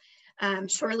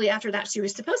 Shortly after that, she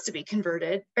was supposed to be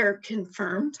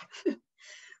confirmed,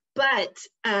 but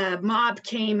a mob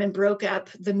came and broke up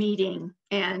the meeting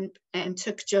and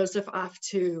took Joseph off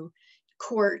to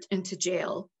court and to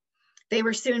jail. They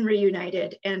were soon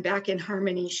reunited, and back in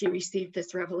harmony, she received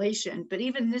this revelation. But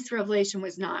even this revelation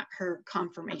was not her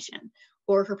confirmation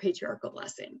or her patriarchal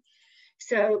blessing.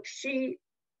 So she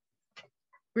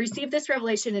received this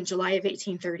revelation in July of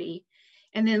 1830.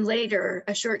 And then later,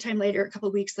 a short time later, a couple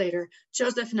of weeks later,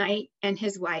 Joseph Knight and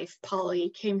his wife, Polly,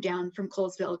 came down from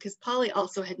Colesville because Polly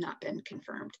also had not been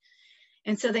confirmed.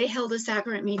 And so they held a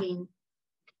sacrament meeting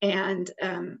and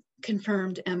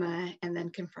confirmed Emma and then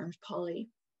confirmed Polly.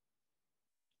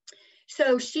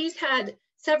 So she's had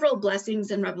several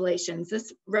blessings and revelations.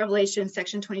 This revelation,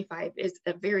 section 25, is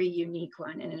a very unique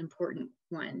one and an important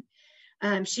one.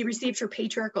 She received her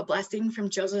patriarchal blessing from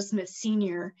Joseph Smith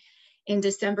Sr. in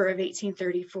December of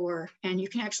 1834, and you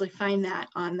can actually find that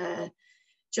on the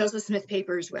Joseph Smith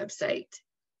Papers website.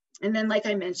 And then, like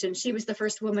I mentioned, she was the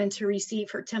first woman to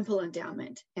receive her temple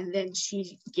endowment, and then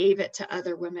she gave it to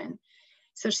other women.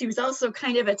 So she was also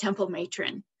kind of a temple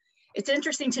matron. It's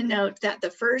interesting to note that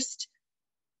the first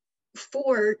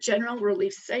 4 General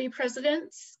Relief Society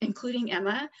presidents, including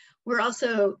Emma, were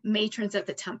also matrons at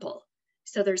the temple.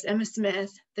 So there's Emma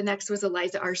Smith, the next was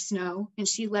Eliza R. Snow, and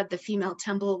she led the female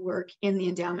temple work in the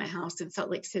endowment house in Salt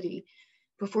Lake City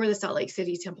before the Salt Lake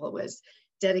City temple was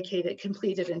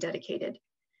completed and dedicated.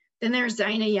 Then there's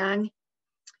Zina Young,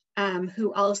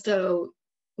 who also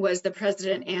was the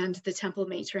president and the temple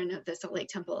matron of the Salt Lake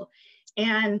Temple.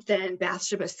 And then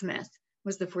Bathsheba Smith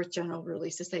was the 4th General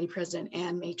Relief Society president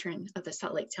and matron of the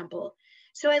Salt Lake Temple.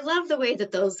 So I love the way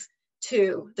that those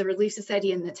two, the Relief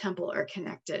Society and the temple, are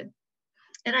connected.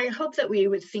 And I hope that we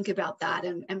would think about that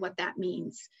and what that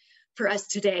means for us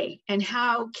today, and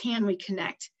how can we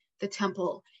connect the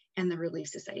temple and the Relief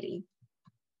Society.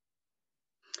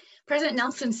 President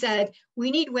Nelson said,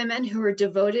 "We need women who are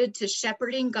devoted to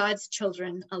shepherding God's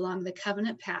children along the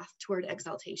covenant path toward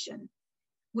exaltation.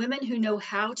 Women who know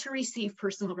how to receive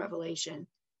personal revelation,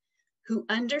 who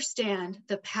understand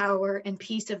the power and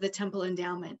peace of the temple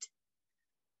endowment,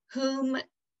 who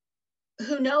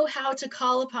know how to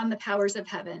call upon the powers of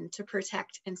heaven to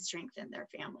protect and strengthen their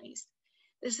families."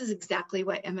 This is exactly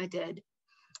what Emma did.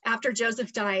 After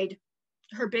Joseph died,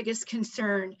 her biggest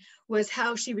concern was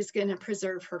how she was going to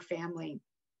preserve her family.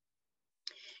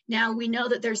 Now we know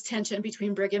that there's tension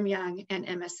between Brigham Young and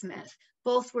Emma Smith.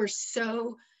 Both were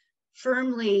so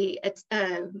firmly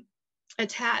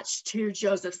attached to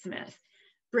Joseph Smith.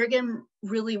 Brigham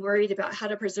really worried about how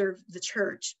to preserve the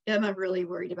church. Emma really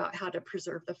worried about how to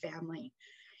preserve the family.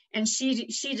 And she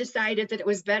decided that it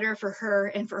was better for her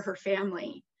and for her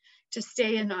family to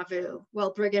stay in Nauvoo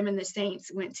while Brigham and the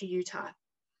saints went to Utah.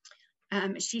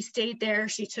 She stayed there.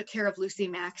 She took care of Lucy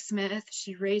Mack Smith.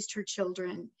 She raised her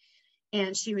children,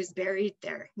 and she was buried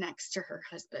there next to her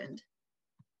husband.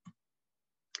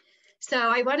 So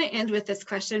I want to end with this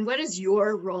question: what is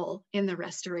your role in the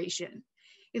restoration?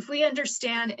 If we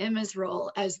understand Emma's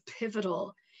role as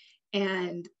pivotal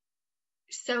and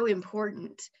so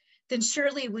important, then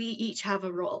surely we each have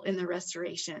a role in the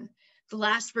restoration. The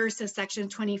last verse of section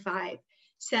 25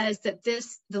 says that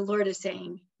the Lord is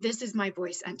saying, "This is my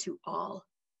voice unto all."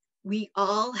 We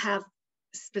all have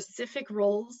specific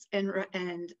roles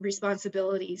and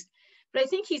responsibilities, But I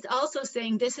think he's also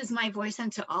saying, this is my voice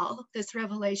unto all, this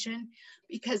revelation,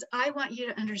 because I want you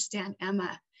to understand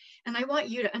Emma, and I want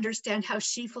you to understand how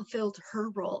she fulfilled her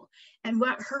role and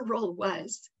what her role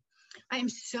was. I'm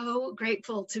so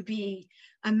grateful to be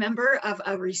a member of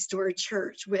a restored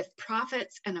church with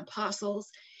prophets and apostles,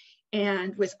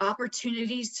 and with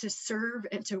opportunities to serve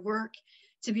and to work,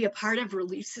 to be a part of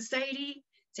Relief Society,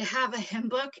 to have a hymn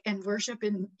book and worship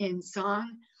in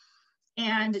song,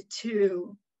 and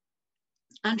to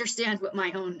understand what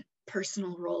my own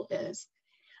personal role is.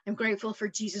 I'm grateful for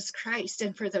Jesus Christ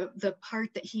and for the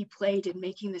part that he played in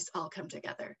making this all come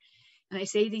together. And I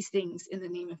say these things in the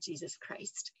name of Jesus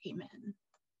Christ. Amen.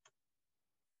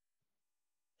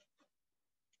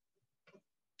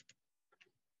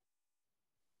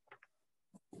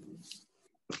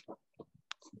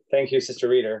 Thank you, Sister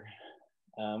Reader.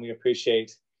 We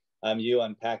appreciate you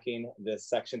unpacking this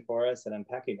section for us and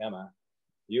unpacking Emma.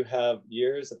 You have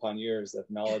years upon years of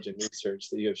knowledge and research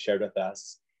that you have shared with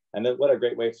us. And what a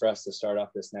great way for us to start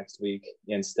off this next week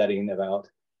in studying about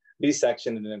these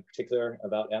sections, and in particular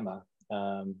about Emma.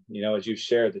 You know, as you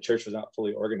shared, the church was not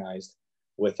fully organized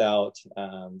without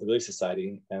the Relief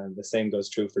Society. And the same goes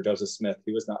true for Joseph Smith.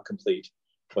 He was not complete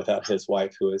without his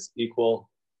wife, who is equal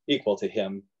to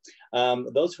him.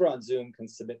 Those who are on Zoom can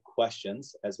submit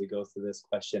questions as we go through this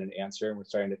question and answer. And we're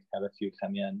starting to have a few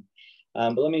come in.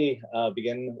 But let me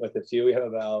begin with a few. We have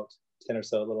about 10 or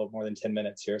so, a little more than 10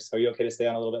 minutes here. So are you okay to stay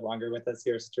on a little bit longer with us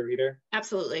here, Sister Reader?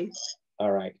 Absolutely.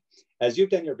 All right. As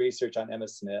you've done your research on Emma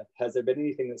Smith, has there been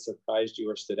anything that surprised you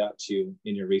or stood out to you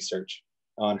in your research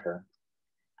on her?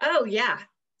 Oh, yeah,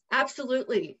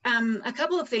 absolutely. A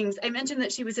couple of things. I mentioned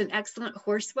that she was an excellent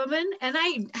horsewoman, and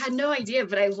I had no idea,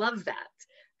 but I love that.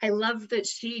 I love that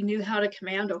she knew how to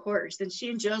command a horse, and she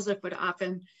and Joseph would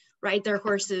often ride their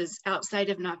horses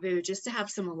outside of Nauvoo just to have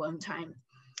some alone time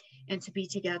and to be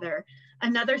together.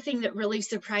 Another thing that really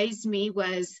surprised me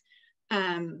was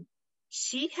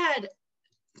she had,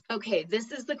 okay,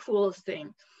 this is the coolest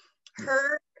thing.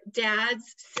 Her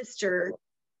dad's sister,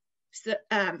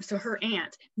 so her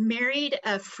aunt, married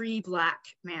a free Black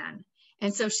man.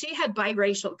 And so she had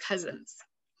biracial cousins.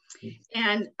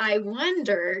 And I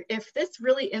wonder if this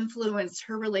really influenced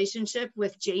her relationship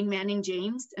with Jane Manning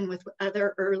James and with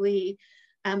other early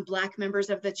Black members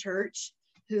of the church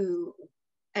who,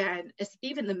 and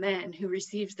even the men who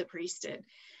received the priesthood.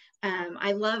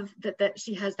 I love that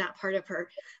she has that part of her.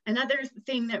 Another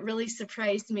thing that really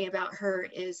surprised me about her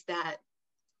is that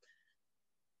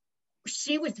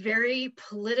she was very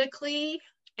politically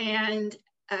and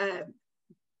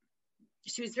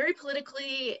she was very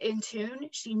politically in tune.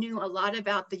 She knew a lot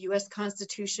about the US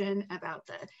Constitution, about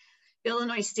the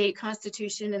Illinois State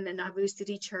Constitution and the Nauvoo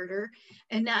City Charter,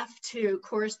 enough to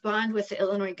correspond with the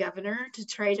Illinois governor to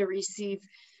try to receive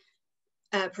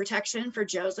protection for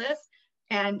Joseph.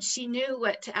 And she knew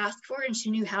what to ask for, and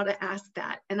she knew how to ask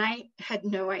that. And I had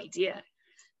no idea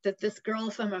that this girl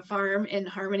from a farm in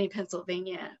Harmony,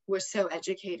 Pennsylvania was so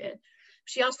educated.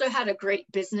 She also had a great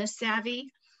business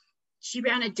savvy. She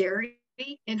ran a dairy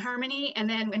in Harmony, and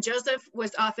then when Joseph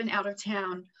was often out of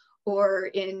town or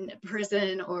in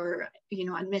prison or, you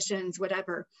know, on missions,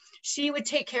 whatever, she would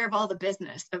take care of all the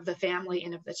business of the family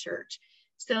and of the church.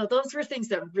 So those were things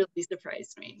that really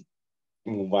surprised me.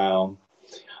 Wow.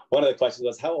 One of the questions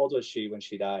was, how old was she when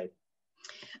she died?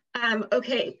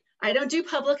 Okay, I don't do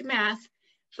public math,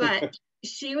 but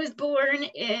she was born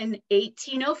in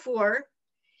 1804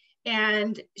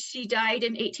 and she died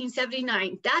in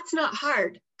 1879. That's not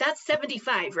hard. That's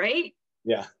 75, right?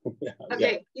 Yeah.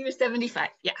 Okay, she was 75,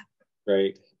 yeah.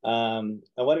 Great. And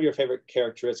one of your favorite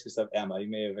characteristics of Emma, you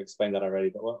may have explained that already,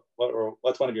 but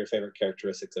what's one of your favorite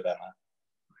characteristics of Emma?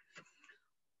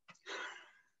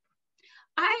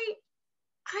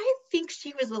 I think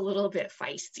she was a little bit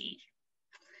feisty.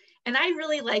 And I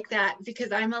really like that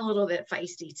because I'm a little bit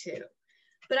feisty too.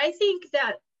 But I think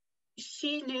that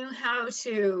she knew how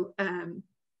to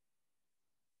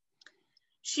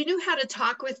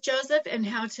talk with Joseph and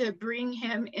how to bring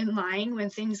him in line when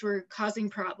things were causing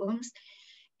problems.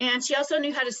 And she also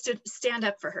knew how to stand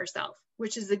up for herself,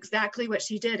 which is exactly what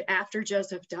she did after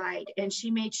Joseph died. And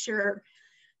she made sure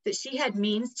that she had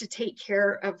means to take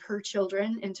care of her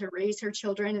children and to raise her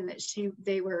children, and that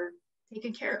they were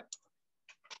taken care of.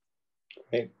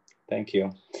 Great, thank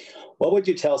you. What would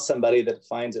you tell somebody that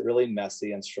finds it really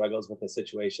messy and struggles with the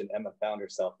situation Emma found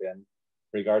herself in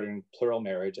regarding plural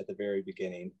marriage at the very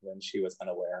beginning when she was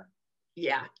unaware?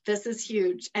 Yeah, this is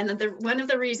huge. And one of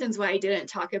the reasons why I didn't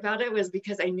talk about it was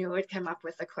because I knew I'd come up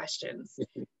with the questions.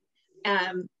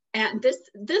 And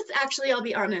this actually, I'll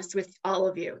be honest with all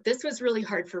of you, this was really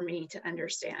hard for me to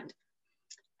understand.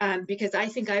 because I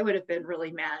think I would have been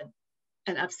really mad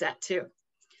and upset too.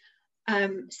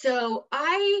 So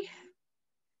I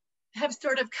have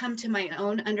sort of come to my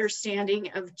own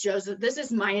understanding of Joseph. This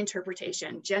is my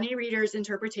interpretation, Jenny Reeder's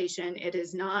interpretation. It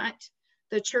is not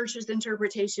the church's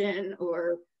interpretation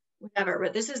or whatever,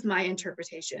 but this is my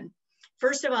interpretation.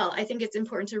 First of all, I think it's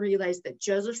important to realize that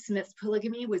Joseph Smith's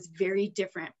polygamy was very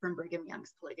different from Brigham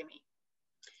Young's polygamy.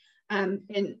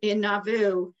 In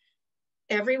Nauvoo,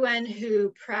 everyone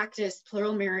who practiced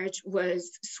plural marriage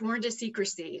was sworn to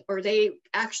secrecy, or they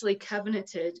actually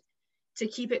covenanted to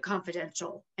keep it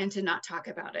confidential and to not talk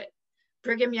about it.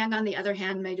 Brigham Young, on the other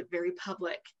hand, made it very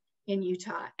public in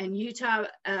Utah, and Utah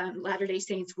Latter-day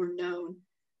Saints were known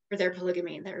for their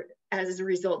polygamy. And as a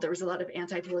result, there was a lot of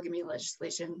anti-polygamy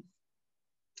legislation.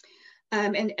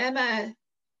 And Emma,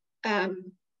 I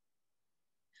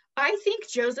think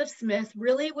Joseph Smith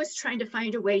really was trying to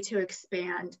find a way to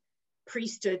expand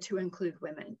priesthood to include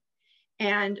women.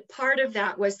 And part of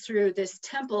that was through this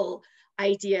temple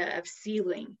idea of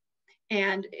sealing.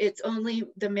 And it's only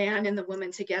the man and the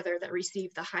woman together that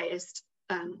receive the highest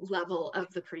level of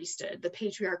the priesthood, the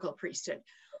patriarchal priesthood,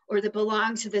 or that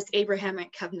belong to this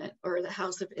Abrahamic covenant or the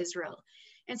house of Israel.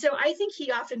 And so I think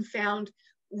he often found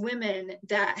women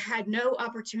that had no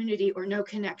opportunity or no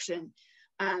connection.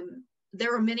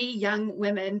 There were many young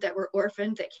women that were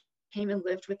orphaned that came and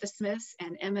lived with the Smiths,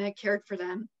 and Emma cared for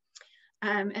them.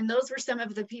 And those were some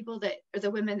of the people that, or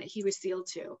the women that he was sealed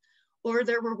to. Or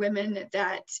there were women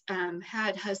that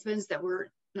had husbands that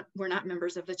were not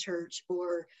members of the church,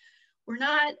 or were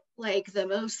not like the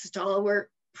most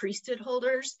stalwart priesthood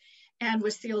holders, and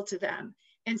was sealed to them.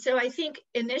 And so I think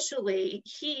initially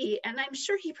he, and I'm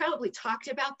sure he probably talked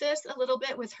about this a little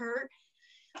bit with her,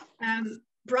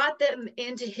 brought them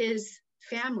into his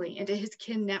family, into his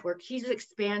kin network. He's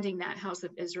expanding that house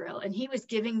of Israel, and he was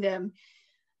giving them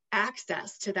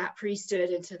access to that priesthood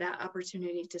and to that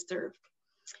opportunity to serve.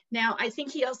 Now, I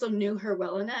think he also knew her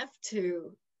well enough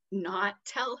to not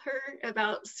tell her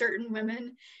about certain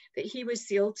women that he was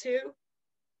sealed to.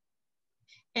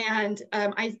 And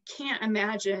I can't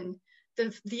imagine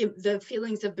the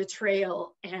feelings of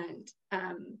betrayal and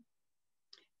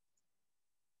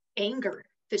anger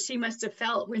that she must have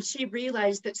felt when she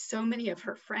realized that so many of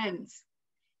her friends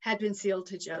had been sealed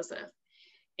to Joseph.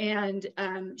 And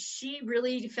she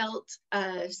really felt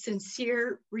a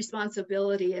sincere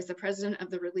responsibility as the president of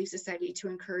the Relief Society to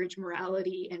encourage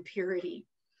morality and purity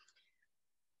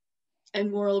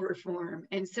and moral reform.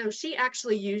 And so she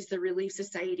actually used the Relief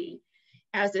Society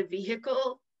as a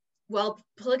vehicle. While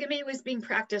polygamy was being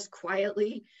practiced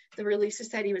quietly, the Relief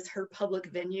Society was her public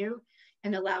venue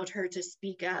and allowed her to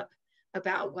speak up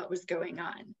about what was going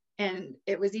on. And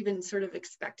it was even sort of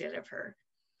expected of her.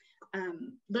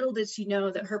 Little did she know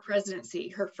that her presidency,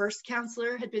 her first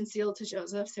counselor had been sealed to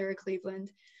Joseph, Sarah Cleveland.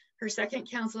 Her second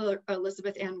counselor,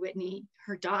 Elizabeth Ann Whitney,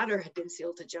 her daughter had been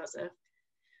sealed to Joseph.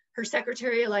 Her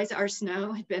secretary, Eliza R.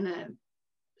 Snow, had been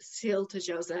sealed to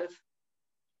Joseph.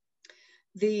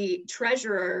 The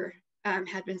treasurer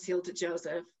had been sealed to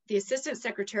Joseph. The assistant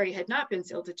secretary had not been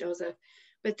sealed to Joseph,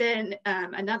 but then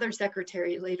another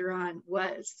secretary later on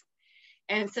was.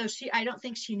 And so I don't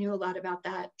think she knew a lot about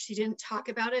that. She didn't talk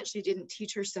about it. She didn't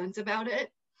teach her sons about it.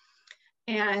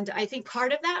 And I think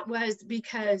part of that was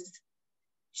because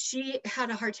she had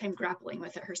a hard time grappling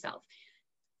with it herself.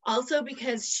 Also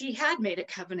because she had made a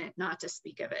covenant not to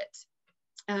speak of it.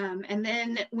 And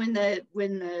then when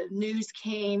the news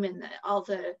came and all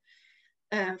the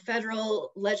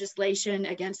federal legislation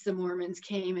against the Mormons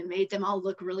came and made them all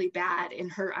look really bad in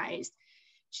her eyes,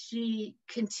 she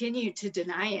continued to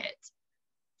deny it.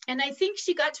 And I think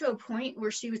she got to a point where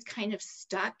she was kind of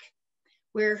stuck,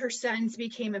 where her sons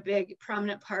became a big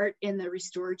prominent part in the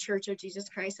Restored Church of Jesus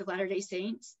Christ of Latter-day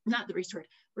Saints. Not the Restored,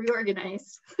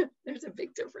 Reorganized. There's a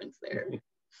big difference there.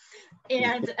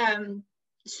 And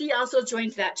she also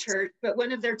joined that church, but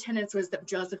one of their tenets was that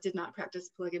Joseph did not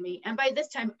practice polygamy. And by this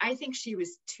time, I think she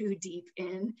was too deep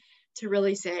in to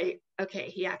really say, okay,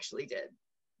 he actually did.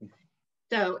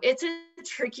 So it's a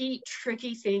tricky,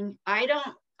 tricky thing. I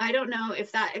don't know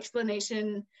if that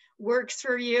explanation works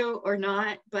for you or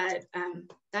not, but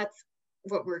that's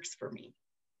what works for me.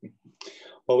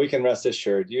 Well, we can rest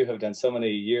assured you have done so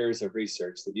many years of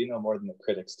research that you know more than the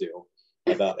critics do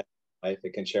about life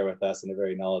and can share with us in a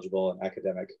very knowledgeable and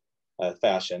academic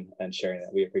fashion, and sharing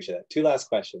that. We appreciate that. Two last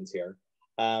questions here.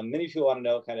 Many people want to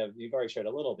know kind of, you've already shared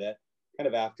a little bit, kind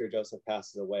of after Joseph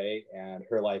passes away and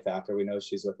her life after. We know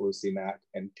she's with Lucy Mack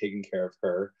and taking care of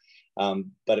her.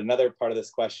 But another part of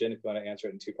this question, if you want to answer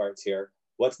it in two parts here,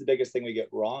 what's the biggest thing we get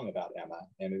wrong about Emma?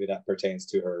 And maybe that pertains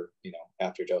to her,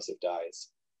 after Joseph dies.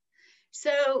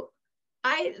 So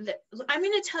I'm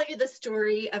going to tell you the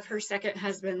story of her second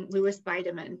husband, Louis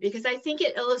Bideman, because I think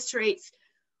it illustrates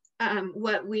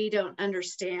what we don't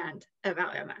understand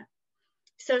about Emma.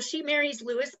 So she marries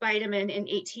Louis Bideman in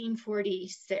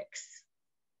 1846.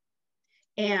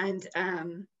 And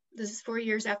this is 4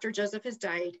 years after Joseph has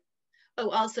died. Oh,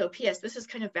 also, P.S., this is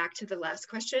kind of back to the last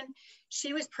question.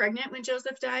 She was pregnant when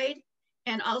Joseph died.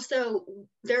 And also,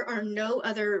 there are no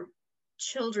other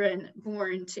children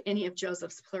born to any of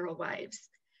Joseph's plural wives.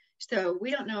 So we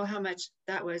don't know how much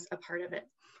that was a part of it.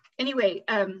 Anyway,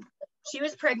 she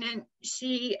was pregnant.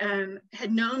 She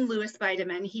had known Louis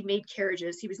Bideman. He made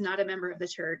carriages. He was not a member of the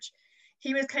church.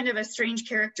 He was kind of a strange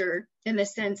character in the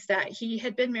sense that he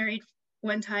had been married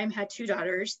one time, had 2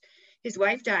 daughters. His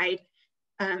wife died,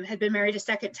 had been married a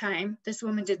second time. This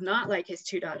woman did not like his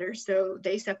 2 daughters, so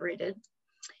they separated.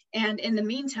 And in the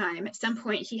meantime, at some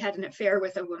point, he had an affair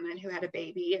with a woman who had a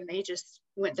baby, and they just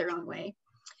went their own way.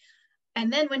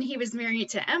 And then when he was married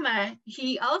to Emma,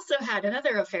 he also had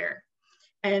another affair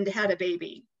and had a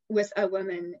baby with a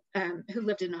woman who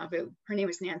lived in Nauvoo. Her name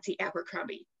was Nancy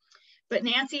Abercrombie. But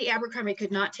Nancy Abercrombie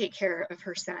could not take care of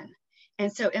her son.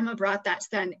 And so Emma brought that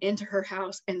son into her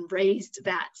house and raised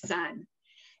that son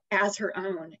as her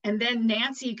own. And then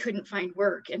Nancy couldn't find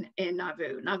work in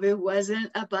Nauvoo. Nauvoo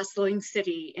wasn't a bustling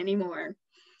city anymore.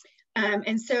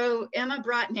 And so Emma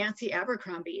brought Nancy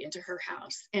Abercrombie into her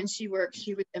house, and she was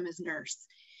Emma's nurse.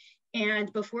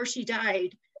 And before she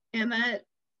died, Emma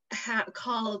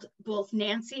called both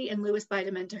Nancy and Louis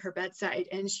Bideman to her bedside,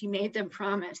 and she made them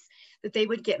promise that they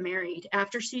would get married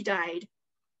after she died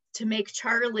to make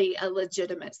Charlie a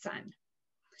legitimate son.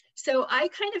 So I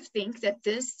kind of think that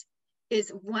this is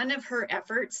one of her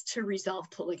efforts to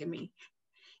resolve polygamy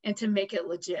and to make it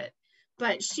legit.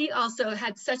 But she also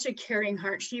had such a caring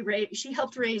heart. She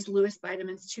helped raise Louis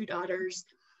Bideman's 2 daughters.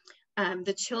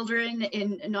 The children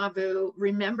in Nauvoo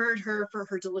remembered her for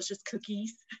her delicious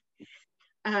cookies.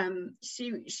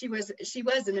 She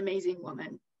was an amazing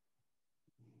woman.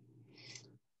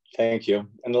 Thank you.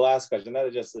 And the last question,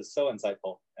 that just is so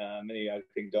insightful. Many, I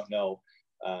think, don't know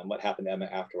what happened to Emma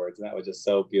afterwards. And that was just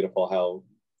so beautiful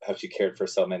how she cared for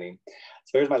so many.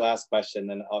 So here's my last question,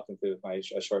 then I'll conclude with my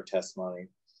short testimony.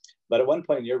 But at one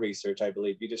point in your research, I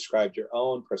believe you described your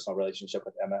own personal relationship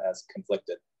with Emma as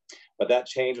conflicted. But that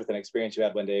changed with an experience you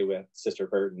had one day with Sister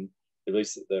Burton, the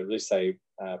Religious Society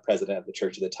president of the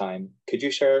church at the time. Could you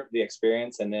share the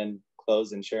experience and then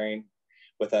close in sharing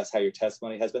with us how your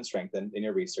testimony has been strengthened in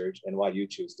your research and why you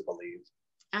choose to believe?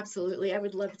 Absolutely, I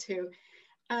would love to.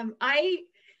 As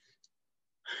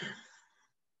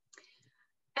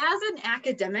an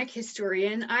academic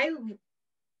historian, I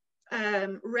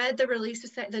read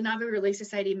the Nauvoo Relief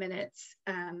Society minutes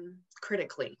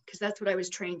critically, because that's what I was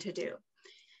trained to do.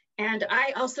 And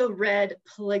I also read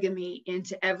polygamy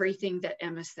into everything that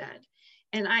Emma said.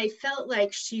 And I felt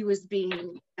like she was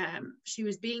being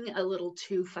a little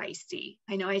too feisty.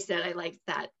 I know I said I liked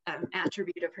that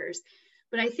attribute of hers,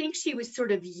 but I think she was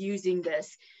sort of using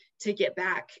this to get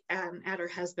back at her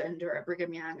husband or at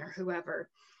Brigham Young or whoever,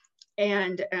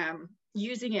 and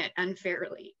using it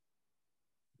unfairly.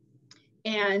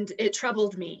 And it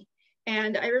troubled me.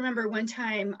 And I remember one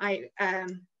time I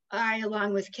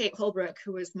along with Kate Holbrook,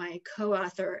 who was my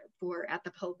co-author for At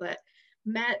the Pulpit,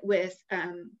 met with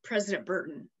President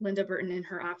Burton, Linda Burton, in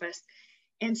her office.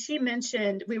 And she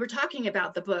mentioned, we were talking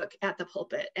about the book At the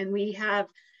Pulpit, and we have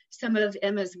some of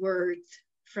Emma's words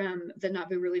from the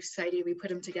Nauvoo Relief Society. We put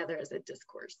them together as a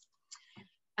discourse.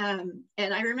 And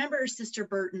I remember Sister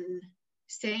Burton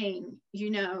saying, you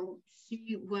know,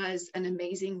 she was an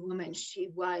amazing woman. She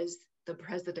was the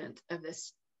president of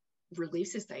this Relief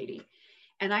Society.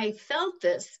 And I felt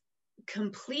this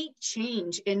complete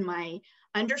change in my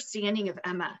understanding of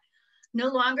Emma. No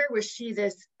longer was she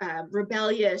this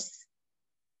rebellious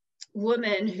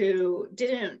woman who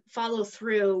didn't follow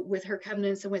through with her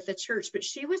covenants and with the church, but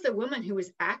she was a woman who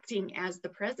was acting as the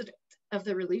president of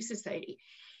the Relief Society,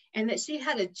 and that she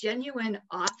had a genuine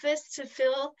office to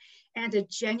fill and a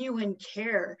genuine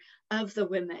care of the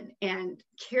women and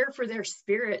care for their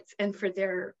spirits and for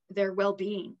their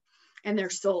well-being and their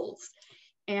souls.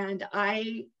 And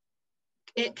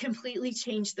it completely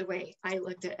changed the way I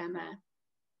looked at Emma.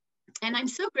 And I'm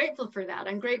so grateful for that.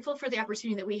 I'm grateful for the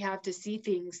opportunity that we have to see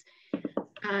things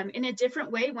in a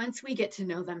different way once we get to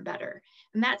know them better.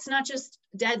 And that's not just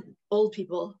dead old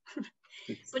people,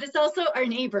 but it's also our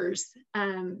neighbors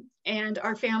and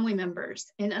our family members,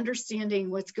 and understanding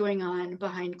what's going on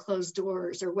behind closed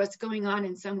doors or what's going on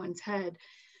in someone's head.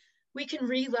 We can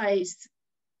realize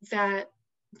that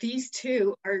these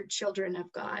two are children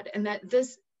of God, and that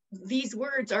these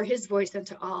words are his voice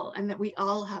unto all, and that we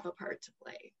all have a part to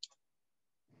play.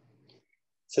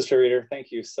 Sister Reader,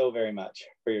 thank you so very much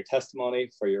for your testimony,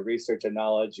 for your research and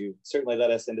knowledge. You certainly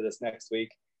led us into this next week.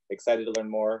 Excited to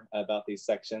learn more about these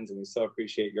sections, and we so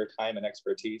appreciate your time and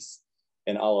expertise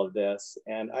in all of this.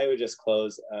 And I would just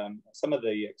close, some of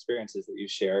the experiences that you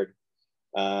shared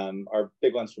are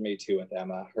big ones for me too with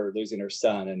Emma, her losing her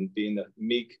son and being the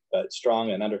meek but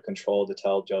strong and under control to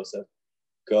tell Joseph,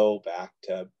 go back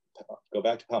to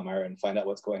Palmyra and find out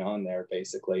what's going on there,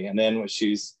 basically. And then when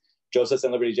Joseph's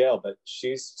in Liberty Jail, but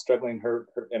she's struggling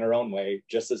in her own way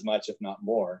just as much, if not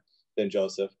more, than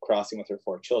Joseph, crossing with her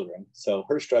 4 children. So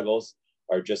her struggles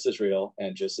are just as real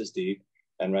and just as deep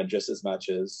and read just as much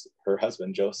as her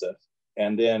husband, Joseph.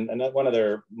 And then one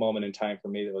other moment in time for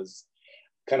me that was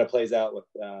kind of plays out with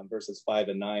verses 5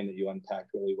 and 9 that you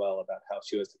unpacked really well about how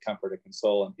she was to comfort and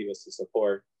console and he was to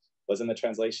support, was in the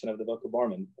translation of the Book of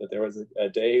Mormon. That there was a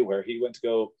day where he went to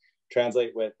go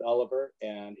translate with Oliver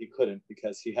and he couldn't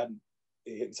because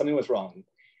something was wrong.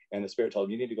 And the Spirit told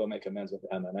him, you need to go make amends with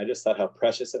Emma. And I just thought how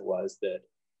precious it was that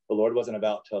the Lord wasn't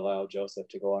about to allow Joseph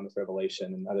to go on with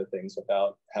revelation and other things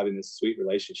without having this sweet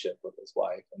relationship with his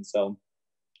wife. And so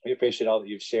we appreciate all that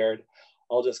you've shared.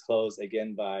 I'll just close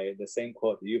again by the same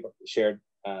quote that you shared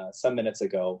some minutes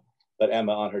ago, but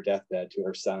Emma on her deathbed to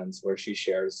her sons, where she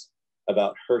shares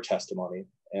about her testimony.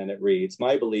 And it reads,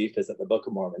 my belief is that the Book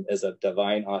of Mormon is of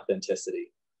divine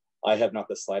authenticity. I have not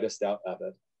the slightest doubt of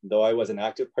it. Though I was an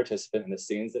active participant in the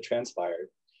scenes that transpired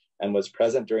and was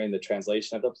present during the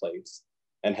translation of the plates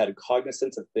and had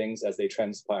cognizance of things as they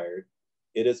transpired,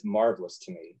 it is marvelous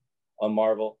to me, a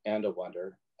marvel and a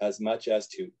wonder, as much as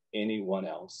to anyone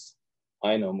else.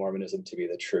 I know Mormonism to be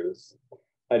the truth.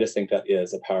 I just think that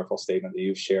is a powerful statement that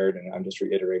you've shared, and I'm just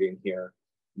reiterating here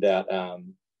that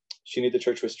she knew the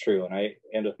church was true, and I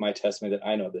end with my testimony that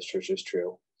I know this church is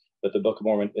true, that the Book of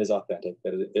Mormon is authentic,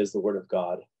 that it is the Word of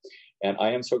God. And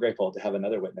I am so grateful to have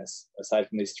another witness aside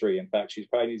from these 3. In fact, she's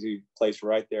probably needs to be placed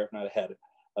right there, if not ahead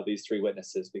of these 3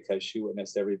 witnesses, because she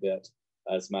witnessed every bit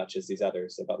as much as these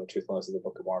others about the truthfulness of the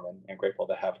Book of Mormon, and grateful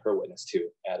to have her witness too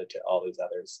added to all these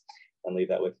others, and leave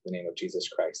that with the name of Jesus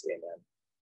Christ. Amen.